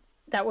decision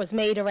that was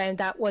made around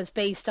that was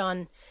based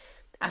on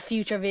a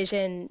future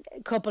vision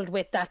coupled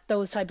with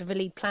those type of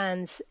elite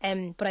plans.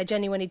 But I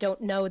genuinely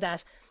don't know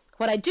that.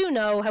 What I do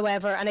know,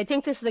 however, and I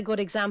think this is a good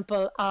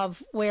example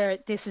of where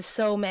this is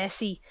so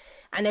messy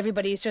and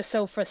everybody is just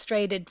so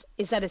frustrated,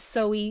 is that it's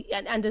so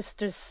and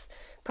there's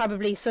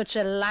probably such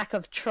a lack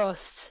of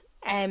trust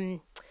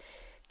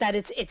that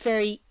it's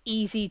very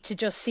easy to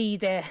just see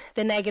the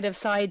negative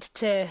side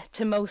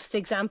to most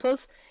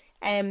examples.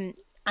 And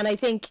I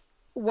think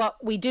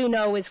what we do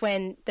know is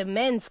when the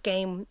men's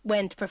game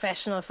went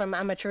professional from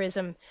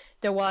amateurism,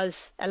 there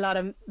was a lot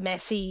of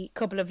messy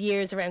couple of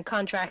years around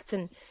contracts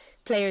and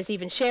players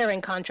even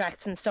sharing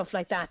contracts and stuff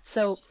like that.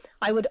 So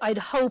I'd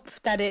hope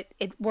that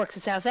it works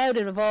itself out,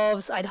 it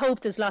evolves. I'd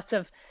hope there's lots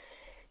of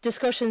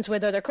discussions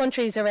with other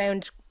countries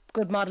around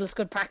good models,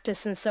 good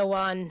practice and so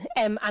on.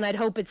 And I'd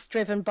hope it's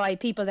driven by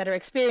people that are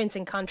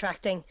experiencing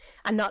contracting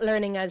and not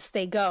learning as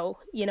they go,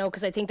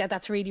 because I think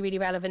that's really, really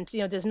relevant.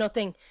 There's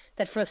nothing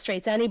that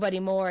frustrates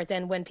anybody more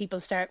than when people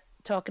start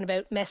talking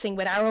about messing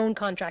with our own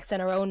contracts and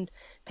our own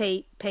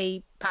pay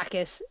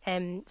packet.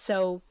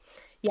 So,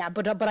 yeah,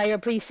 but I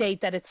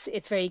appreciate that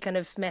it's very kind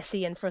of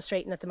messy and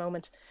frustrating at the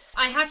moment.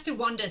 I have to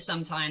wonder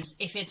sometimes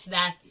if it's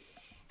that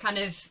kind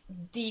of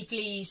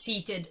deeply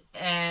seated,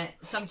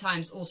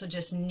 sometimes also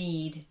just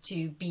need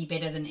to be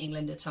better than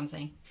England at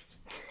something.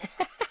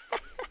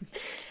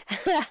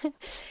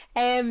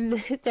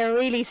 They're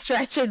really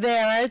stretching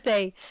there, aren't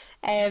they?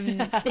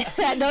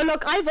 No,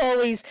 look, I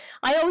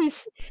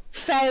always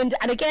found,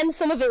 and again,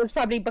 some of it was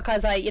probably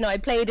because I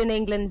played in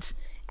England,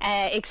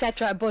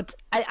 etc. But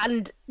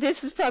and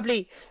this is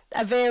probably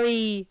a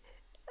very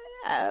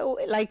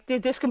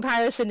this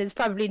comparison is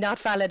probably not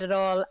valid at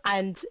all,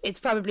 and it's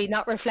probably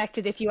not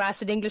reflected if you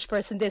ask an English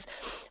person this,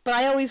 but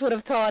I always would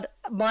have thought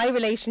my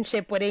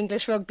relationship with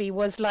English rugby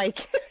was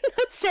like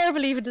that's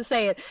terrible even to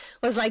say it,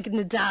 was like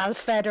Nadal,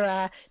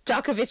 Federer,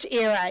 Djokovic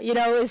era,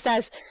 is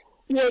that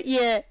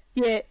you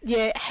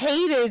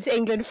hated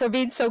England for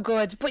being so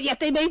good, but yet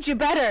they made you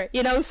better,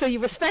 so you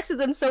respected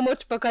them so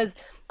much, because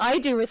I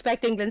do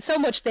respect England so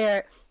much.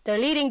 They're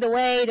leading the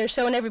way, they're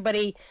showing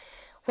everybody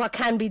what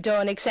can be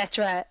done,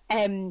 etc.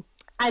 And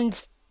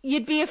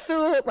you'd be a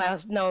fool.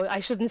 Well, no, I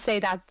shouldn't say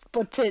that,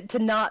 but to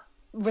not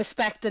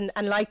respect and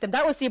like them.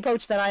 That was the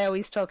approach that I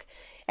always took.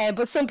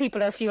 But some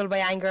people are fueled by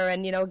anger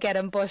and, get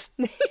them. But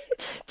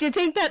do you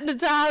think that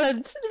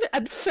Nadal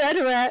and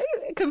Federer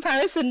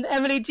comparison,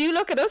 Emily, do you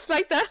look at us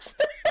like that?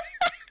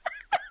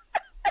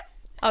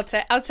 I'll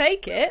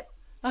take it.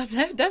 I'll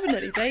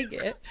definitely take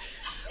it.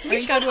 I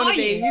think I'd want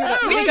to be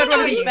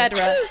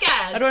Federer.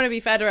 I'd want to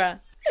be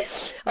Federer.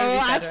 Oh,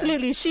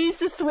 absolutely. She's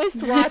the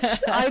Swiss watch.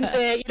 I'm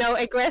the,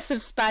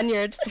 aggressive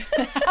Spaniard.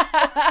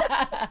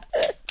 I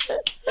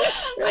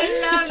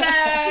love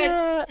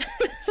that.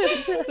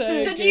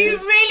 So Did you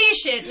really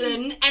shit,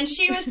 Lynne? And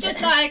she was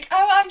just like,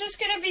 I'm just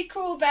going to be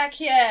cool back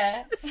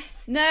here.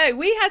 No,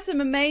 we had some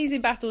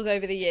amazing battles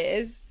over the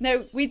years.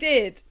 No, we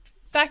did.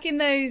 Back in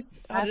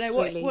those, Absolutely. I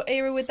don't know, what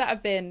era would that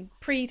have been?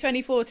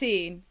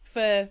 Pre-2014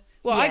 for...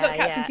 Well, I got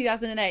capped in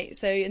 2008,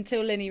 so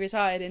until Lynne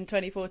retired in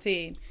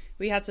 2014,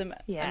 we had some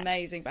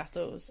amazing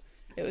battles.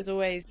 It was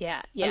always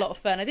a lot of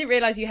fun. I didn't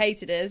realise you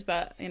hated us,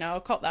 but,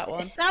 I'll cop that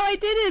one. No, I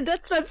didn't.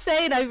 That's what I'm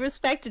saying. I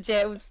respected you.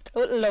 It was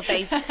total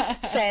love-hate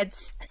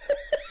sense.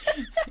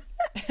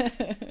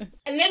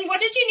 Lynne,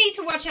 what did you need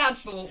to watch out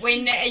for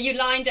when you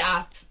lined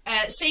up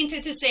centre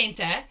to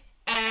centre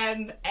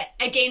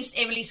against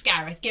Emily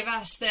Scarrett? Give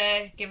us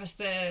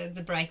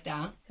the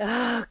breakdown.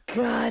 Oh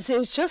God, it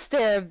was just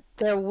their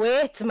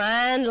width,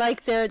 man.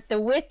 Like the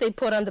width they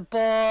put on the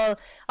ball.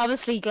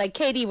 Obviously, like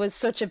Katie was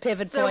such a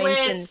pivot point,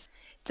 and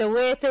the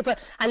width they put,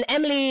 and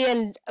Emily,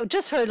 and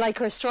just her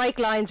strike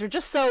lines were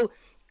just so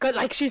good.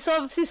 Like she's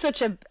obviously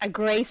such a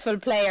graceful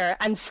player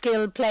and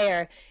skilled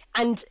player,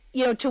 and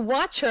to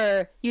watch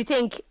her, you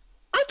think,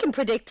 I can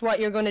predict what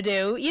you're going to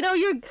do. You know,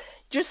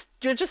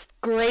 you're just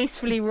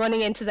gracefully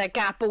running into that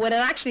gap. But when it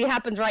actually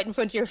happens right in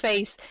front of your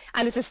face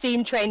and it's a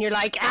steam train, you're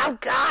like, oh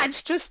God,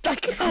 just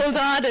like hold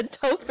on and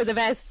hope for the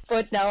best.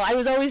 But no, I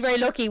was always very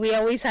lucky. We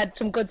always had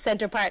some good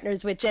centre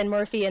partners with Jen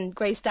Murphy and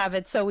Grace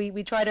Davitt. So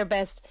we tried our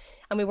best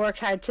and we worked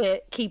hard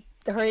to keep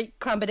her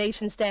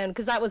combinations down,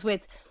 because that was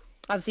with,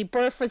 obviously,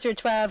 Burf was your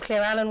 12,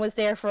 Claire Allen was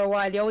there for a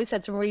while. You always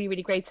had some really,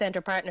 really great centre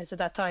partners at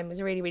that time. It was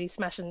a really, really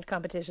smashing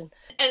competition.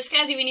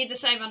 Scazzy, we need the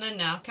same on in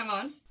now. Come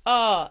on.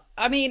 Oh,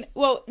 I mean,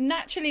 well,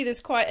 naturally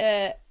there's quite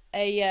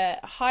a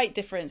height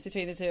difference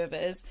between the two of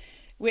us,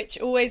 which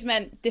always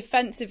meant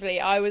defensively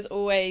I was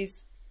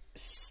always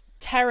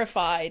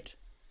terrified,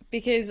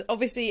 because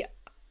obviously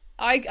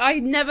I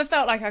never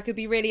felt like I could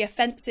be really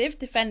offensive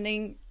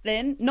defending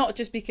Lynne, not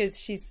just because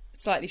she's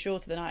slightly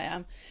shorter than I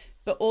am,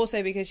 but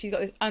also because she's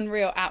got this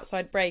unreal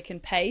outside break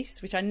and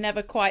pace, which I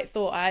never quite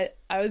thought I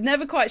was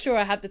never quite sure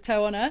I had the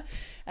toe on her.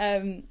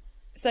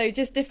 So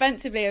just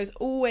defensively, I was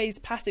always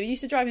passive. It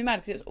used to drive me mad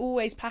because it was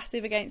always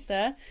passive against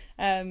her,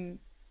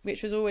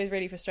 which was always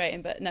really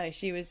frustrating. But no,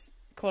 she was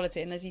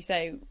quality. And as you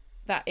say,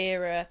 that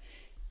era,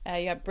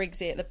 you had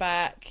Briggsy at the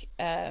back,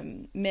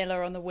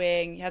 Miller on the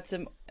wing. You had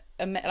some,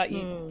 like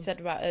you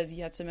said about us,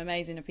 you had some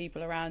amazing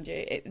people around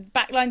you.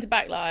 Backline to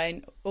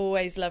backline,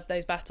 always loved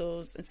those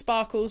battles. And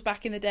Sparkles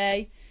back in the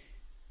day.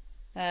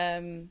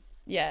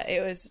 Yeah,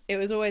 it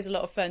was always a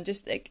lot of fun.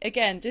 Just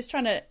again, just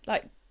trying to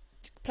like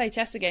play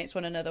chess against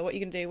one another. What are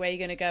you going to do? Where are you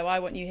going to go? I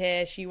want you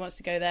here. She wants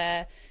to go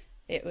there.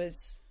 It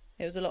was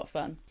a lot of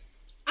fun.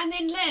 And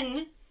then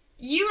Lynne,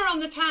 you were on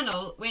the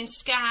panel when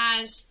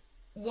Scaz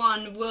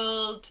won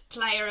World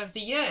Player of the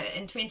Year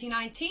in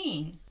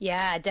 2019.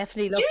 Yeah,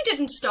 definitely. You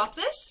didn't stop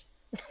this.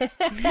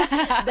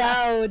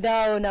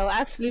 No,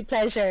 absolute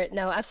pleasure.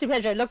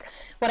 Look,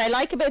 what I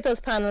like about those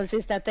panels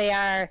is that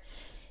I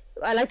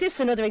like this.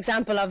 Another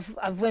example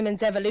of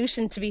women's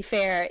evolution, to be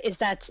fair, is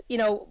that, you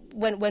know,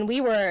 when we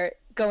were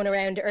going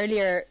around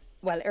earlier,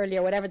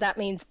 whatever that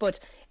means, but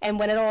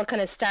when it all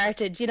kind of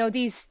started, you know,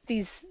 these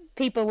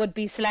people would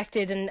be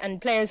selected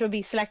and players would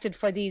be selected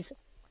for these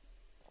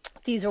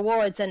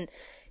awards, and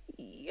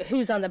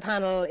who's on the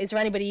panel, is there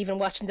anybody even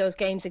watching those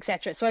games,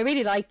 etc. So I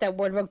really like that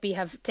World Rugby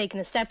have taken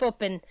a step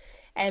up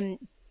and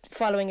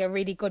following a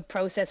really good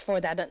process for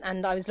that,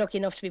 and I was lucky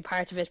enough to be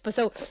part of it. But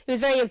so it was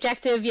very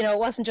objective, you know. It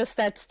wasn't just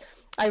that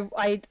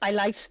I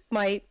liked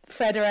my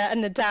Federer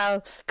and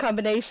Nadal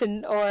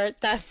combination, or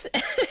that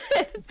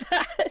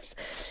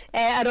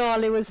at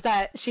all. It was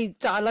that she's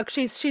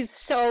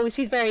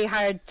very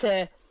hard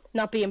to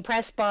not be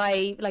impressed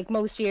by. Like,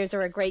 most years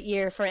are a great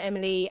year for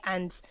Emily,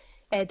 and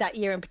that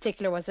year in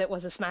particular was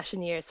a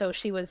smashing year. So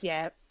she was,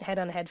 head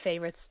on head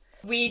favourites.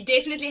 We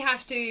definitely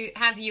have to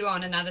have you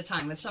on another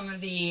time with some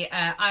of the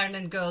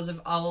Ireland girls of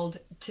old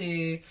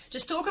to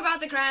just talk about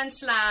the Grand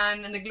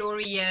Slam and the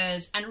glory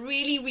years and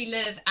really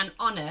relive and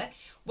honour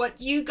what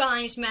you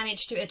guys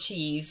managed to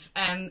achieve.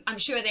 I'm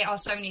sure there are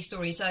so many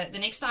stories. So the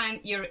next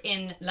time you're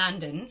in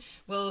London,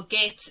 we'll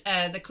get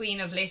the Queen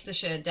of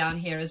Leicestershire down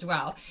here as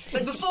well.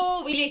 But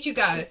before we let you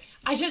go,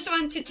 I just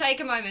want to take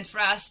a moment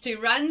for us to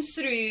run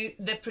through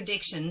the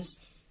predictions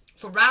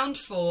for round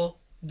 4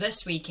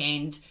 this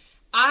weekend.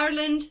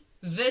 Ireland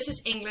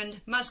versus England,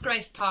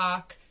 Musgrave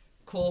Park,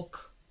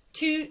 Cork,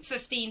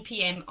 2:15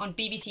 p.m. on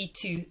BBC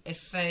Two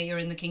if you're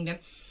in the Kingdom.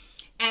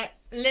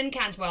 Lynne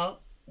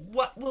Cantwell,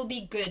 what will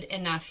be good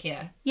enough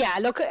here? Yeah,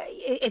 look,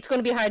 it's going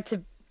to be hard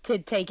to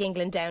take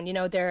England down. You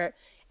know, they're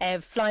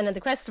flying on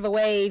the crest of a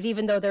wave,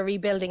 even though they're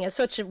rebuilding as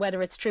such,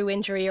 whether it's through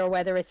injury or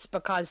whether it's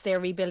because they're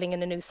rebuilding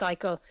in a new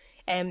cycle.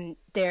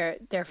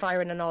 They're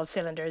firing on all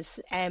cylinders.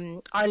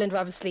 Ireland are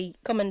obviously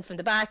coming from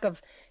the back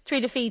of 3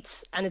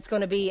 defeats, and it's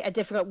going to be a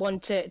difficult one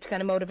to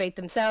kind of motivate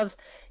themselves.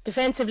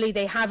 Defensively,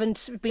 they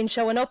haven't been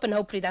showing up, and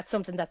hopefully that's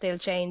something that they'll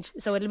change.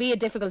 So it'll be a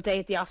difficult day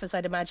at the office,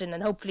 I'd imagine,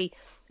 and hopefully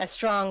a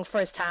strong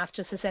first half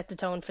just to set the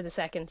tone for the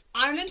second.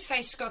 Ireland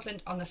face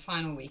Scotland on the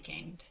final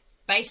weekend.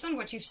 Based on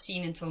what you've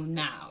seen until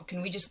now,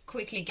 can we just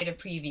quickly get a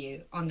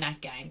preview on that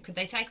game? Could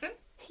they take them?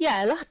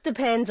 Yeah, a lot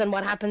depends on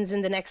what happens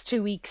in the next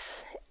 2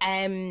 weeks.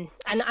 And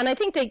I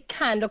think they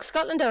can. Look,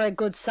 Scotland are a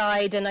good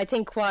side, and I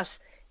think what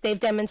they've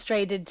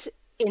demonstrated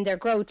in their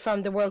growth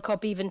from the World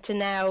Cup even to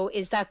now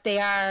is that they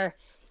are,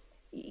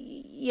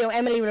 you know,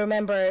 Emily will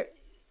remember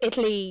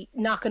Italy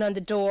knocking on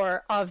the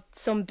door of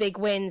some big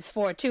wins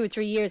for 2 or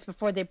 3 years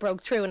before they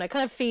broke through, and I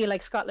kind of feel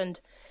like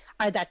Scotland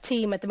are that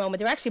team at the moment.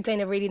 They're actually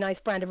playing a really nice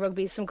brand of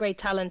rugby, some great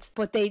talent,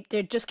 but they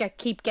just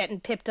keep getting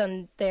pipped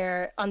on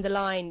the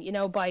line, you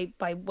know, by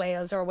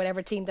Wales or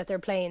whatever team that they're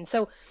playing.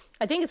 So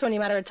I think it's only a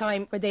matter of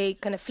time where they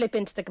kind of flip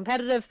into the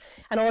competitive,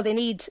 and all they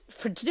need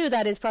to do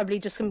that is probably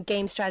just some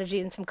game strategy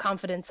and some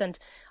confidence. And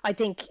I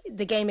think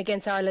the game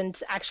against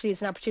Ireland actually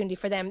is an opportunity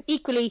for them.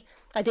 Equally,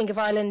 I think if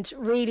Ireland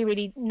really,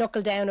 really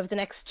knuckle down over the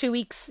next 2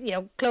 weeks, you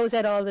know, close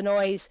out all the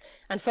noise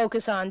and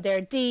focus on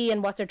their D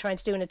and what they're trying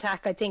to do in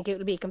attack, I think it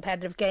will be a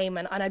competitive game.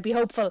 And I'd be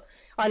hopeful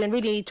Ireland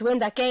really need to win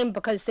that game,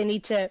 because they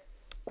need to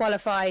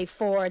qualify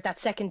for that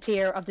second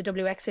tier of the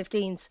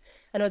WX15s,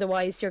 and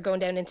otherwise you're going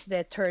down into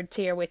the third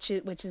tier, which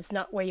is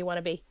not where you want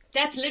to be.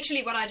 That's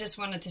literally what I just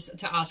wanted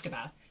to ask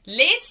about.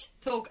 Let's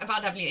talk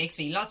about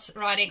WXV. Lots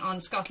riding on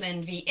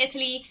Scotland v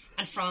Italy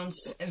and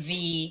France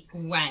v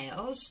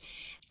Wales.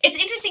 It's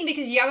interesting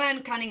because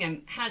Johan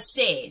Cunningham has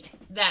said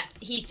that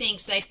he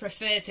thinks they'd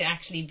prefer to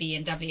actually be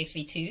in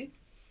WXV2.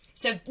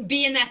 So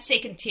be in that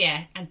second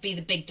tier and be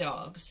the big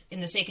dogs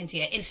in the second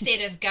tier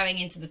instead of going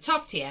into the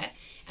top tier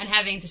and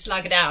having to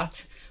slug it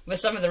out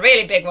with some of the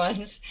really big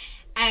ones,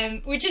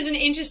 which is an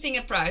interesting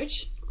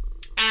approach.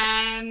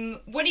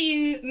 What do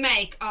you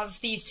make of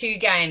these two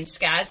games,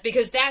 Scaz?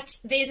 Because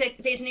there's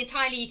an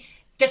entirely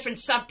different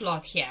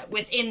subplot here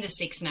within the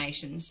Six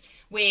Nations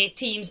where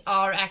teams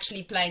are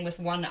actually playing with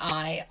one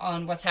eye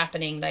on what's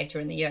happening later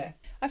in the year.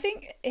 I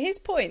think his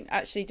point,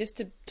 actually, just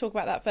to talk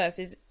about that first,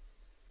 is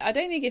I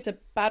don't think it's a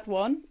bad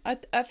one.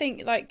 I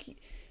think, like,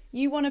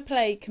 you want to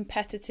play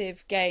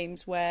competitive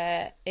games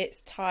where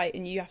it's tight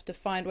and you have to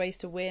find ways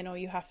to win or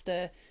you have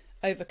to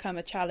overcome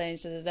a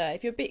challenge.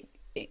 If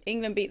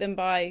England beat them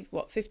by,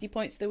 50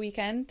 points the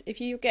weekend? If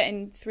you're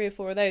getting 3 or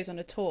 4 of those on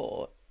a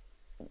tour,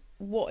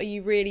 what are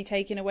you really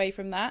taking away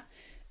from that?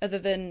 Other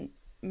than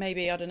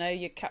maybe, I don't know,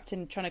 your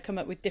captain trying to come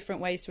up with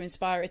different ways to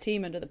inspire a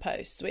team under the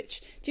posts,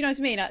 which, do you know what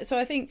I mean? So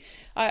I think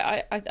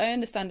I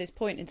understand his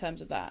point in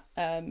terms of that.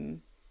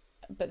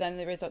 But then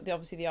there is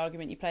obviously the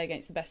argument you play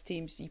against the best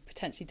teams, you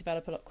potentially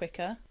develop a lot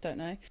quicker. Don't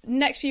know.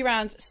 Next few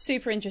rounds,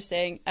 super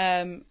interesting.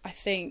 I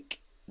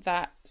think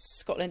that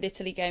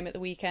Scotland-Italy game at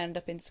the weekend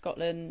up in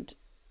Scotland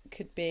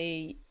could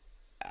be,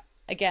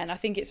 again, I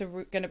think it's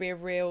going to be a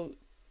real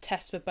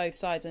test for both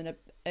sides and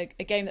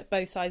a game that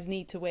both sides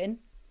need to win,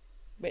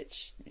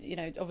 which, you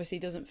know, obviously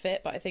doesn't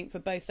fit, but I think for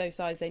both those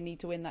sides they need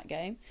to win that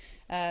game.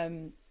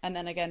 And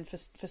then again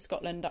for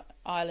Scotland,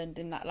 Ireland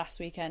in that last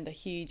weekend, a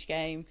huge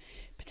game,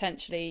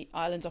 potentially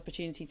Ireland's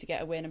opportunity to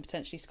get a win and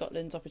potentially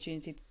Scotland's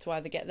opportunity to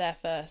either get there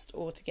first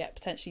or to get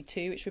potentially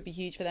 2, which would be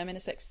huge for them in a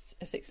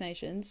Six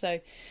Nations.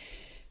 So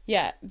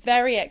yeah,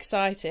 very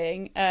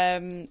exciting.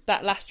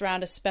 That last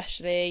round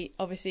especially,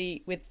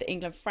 obviously with the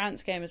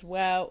England-France game as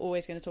well,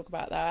 always going to talk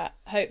about that.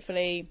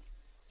 Hopefully,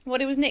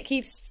 it was Nick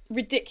Heath's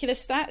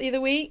ridiculous stat the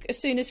other week,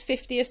 as soon as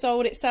 50 are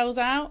sold it sells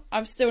out.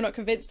 I'm still not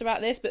convinced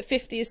about this, but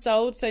 50 is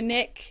sold, so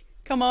Nick,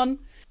 come on.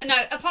 No,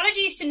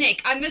 apologies to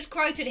Nick. I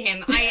misquoted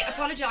him. I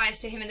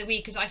apologised to him in the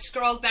week because I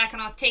scrolled back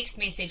on our text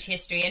message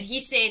history and he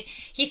said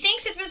he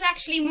thinks it was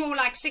actually more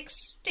like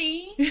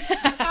 65.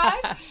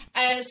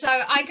 So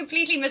I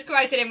completely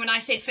misquoted him when I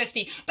said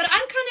 50. But I'm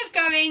kind of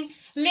going,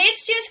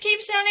 let's just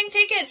keep selling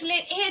tickets.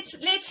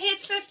 Let's hit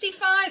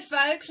 55,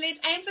 folks. Let's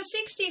aim for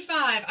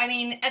 65. I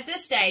mean, at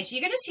this stage, you're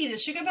going to see the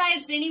sugar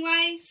babes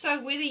anyway.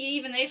 So whether you're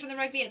even there for the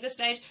rugby at this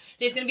stage,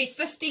 there's going to be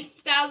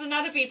 50,000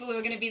 other people who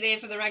are going to be there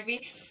for the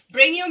rugby.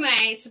 Bring your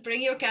mates,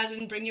 bring your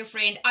cousin, bring your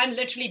friend. I'm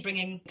literally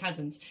bringing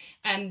cousins.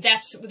 And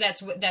that's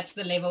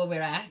the level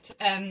we're at.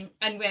 And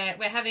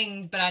we're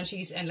having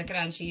brunchies and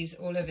lakaranchies,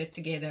 all of it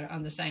together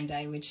on the same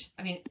day, which,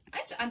 I mean,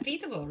 it's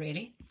unbeatable,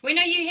 really. When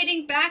are you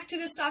heading back to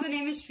the Southern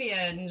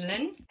Hemisphere,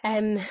 Lynne?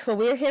 Well,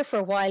 we're here for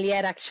a while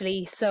yet,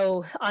 actually.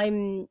 So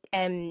I'm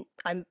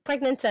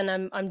pregnant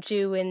and I'm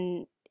due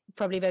in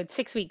probably about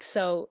 6 weeks.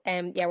 So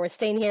yeah, we're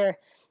staying here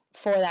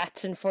for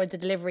that and for the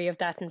delivery of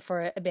that and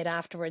for a bit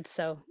afterwards.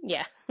 So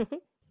yeah.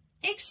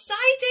 Exciting!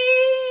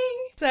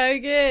 So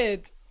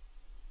good.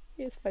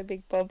 Here's my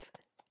big bump.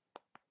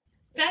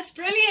 That's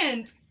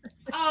brilliant.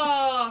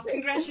 Oh,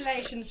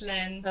 congratulations,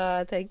 Lynne.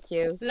 Oh, thank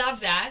you. Love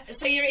that.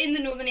 So you're in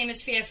the Northern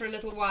Hemisphere for a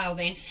little while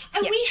then.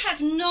 And yeah. We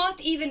have not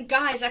even,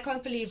 guys, I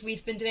can't believe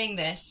we've been doing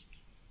this.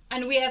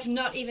 And we have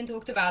not even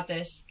talked about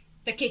this.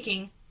 The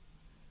kicking.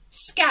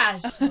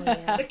 Scaz. Oh,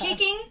 yeah. The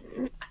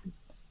kicking.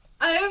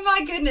 Oh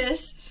my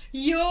goodness.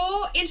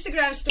 Your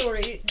Instagram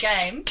story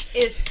game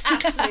is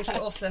absolutely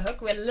off the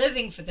hook. We're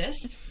living for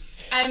this.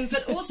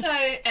 But also,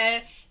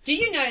 do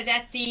you know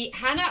that the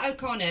Hannah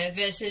O'Connor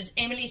versus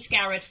Emily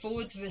Scarrett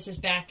forwards versus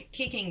back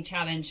kicking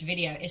challenge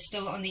video is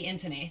still on the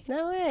internet?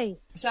 No way.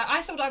 So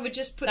I thought I would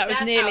just put that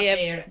was nearly out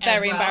there a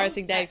very as well.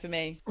 embarrassing day for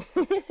me.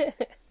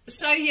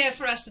 So here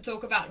for us to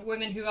talk about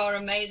women who are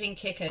amazing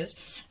kickers.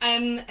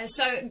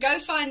 So go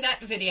find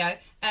that video,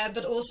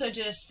 but also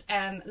just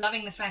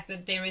loving the fact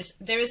that there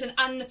is an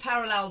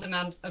unparalleled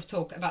amount of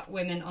talk about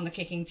women on the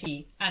kicking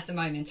tee at the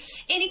moment.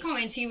 Any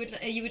comments you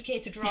would care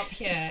to drop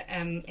here,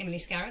 Emily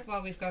Scarrett,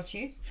 while we've got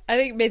you? I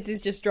think Mids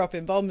is just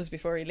dropping bombs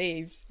before he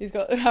leaves. He's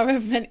got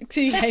however many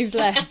 2 games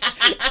left.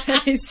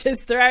 He's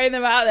just throwing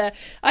them out there.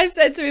 I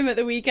said to him at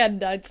the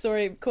weekend, I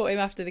caught him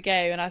after the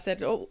game, and I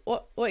said, "Oh,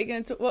 what are you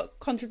going to? What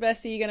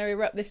controversy are you going to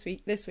erupt this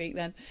week?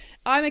 Then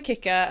I'm a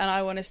kicker, and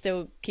I want to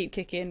still keep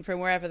kicking from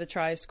wherever the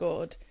try is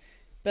scored.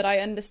 But I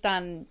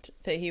understand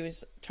that he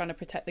was trying to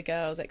protect the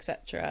girls,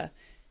 etc.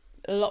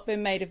 A lot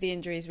been made of the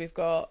injuries we've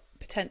got.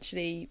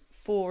 Potentially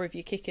 4 of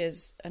your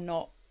kickers are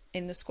not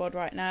in the squad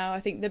right now.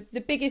 I think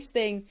the biggest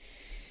thing,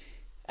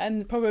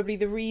 and probably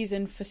the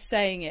reason for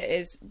saying it,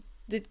 is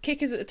the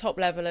kickers at the top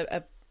level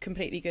are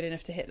completely good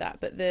enough to hit that,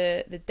 but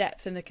the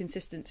depth and the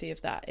consistency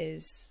of that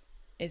is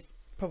is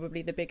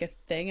probably the bigger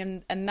thing,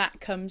 and that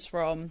comes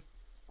from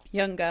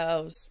young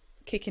girls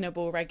kicking a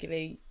ball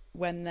regularly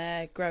when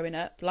they're growing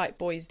up, like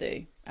boys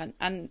do,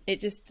 and it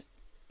just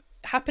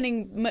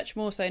happening much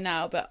more so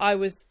now. But I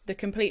was the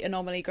complete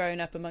anomaly growing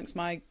up amongst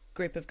my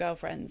group of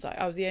girlfriends.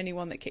 I was the only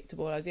one that kicked a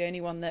ball. I was the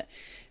only one that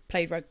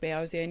played rugby. I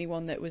was the only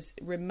one that was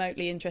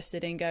remotely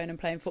interested in going and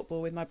playing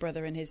football with my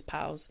brother and his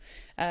pals.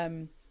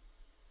 And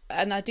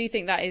I do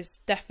think that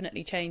is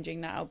definitely changing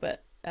now,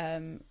 but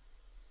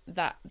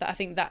that I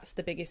think that's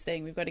the biggest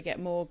thing. We've got to get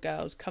more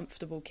girls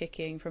comfortable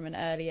kicking from an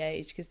early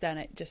age, because then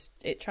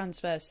it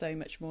transfers so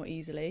much more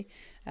easily.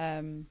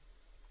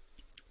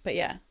 But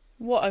yeah,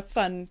 what a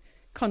fun,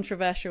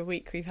 controversial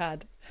week we've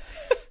had.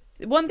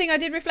 One thing I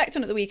did reflect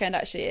on at the weekend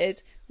actually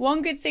is,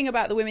 one good thing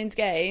about the women's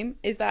game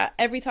is that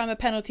every time a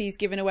penalty is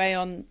given away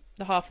on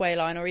the halfway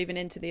line or even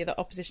into the other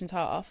opposition's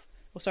half,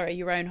 or sorry,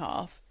 your own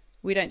half,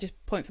 we don't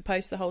just point for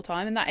post the whole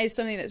time. And that is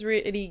something that's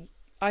really,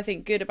 I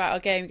think, good about our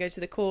game. We go to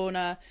the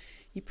corner,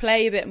 you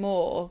play a bit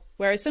more,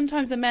 whereas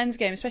sometimes the men's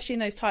game, especially in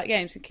those tight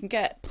games, it can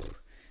get a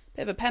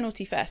bit of a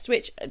penalty fest,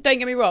 which, don't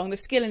get me wrong, the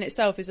skill in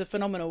itself is a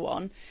phenomenal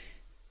one,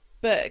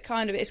 but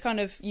it's kind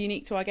of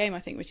unique to our game,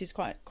 I think, which is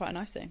quite a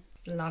nice thing.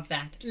 Love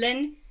that.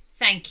 Lynne,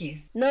 thank you.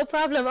 No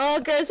problem. Oh,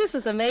 girls, this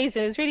was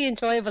amazing. It was really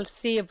enjoyable to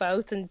see you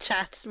both and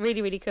chat.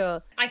 Really, really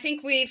cool. I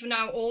think we've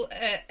now all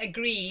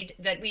agreed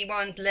that we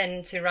want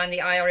Lynne to run the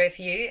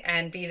IRFU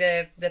and be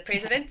the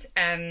president.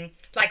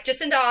 Like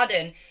Jacinda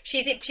Ardern,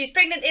 she's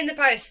pregnant in the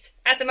post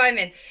at the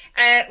moment.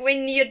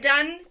 When you're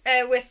done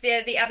with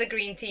the other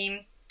green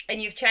team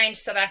and you've changed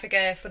South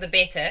Africa for the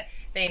better,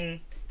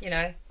 then,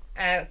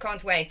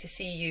 can't wait to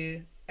see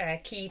you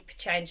keep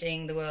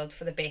changing the world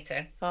for the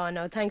better. Oh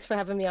no, thanks for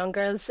having me on,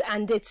 girls.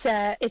 And it's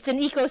an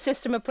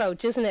ecosystem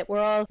approach, isn't it?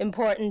 We're all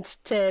important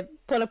to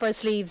pull up our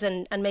sleeves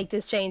and make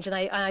this change. And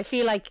I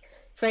feel like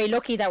very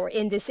lucky that we're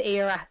in this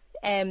era,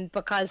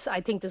 because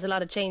I think there's a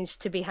lot of change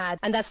to be had.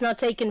 And that's not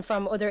taken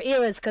from other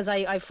eras, because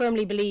I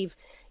firmly believe,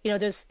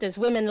 there's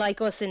women like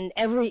us in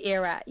every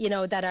era,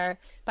 that are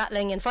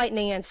battling and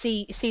fighting and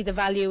see the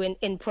value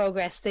in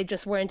progress. They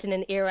just weren't in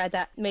an era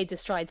that made the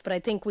strides. But I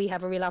think we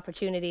have a real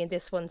opportunity in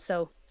this one.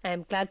 So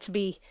I'm glad to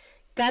be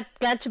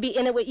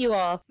in it with you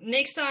all.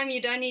 Next time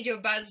you don't need your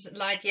Buzz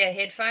Lightyear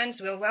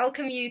headphones, we'll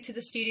welcome you to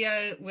the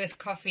studio with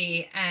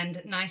coffee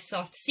and nice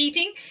soft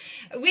seating.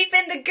 We've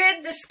been The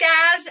Good, The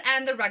Scaz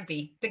and The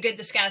Rugby. The Good,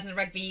 The Scaz and The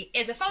Rugby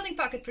is a Folding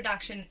Pocket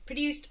production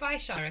produced by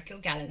Shara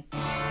Kilgallen.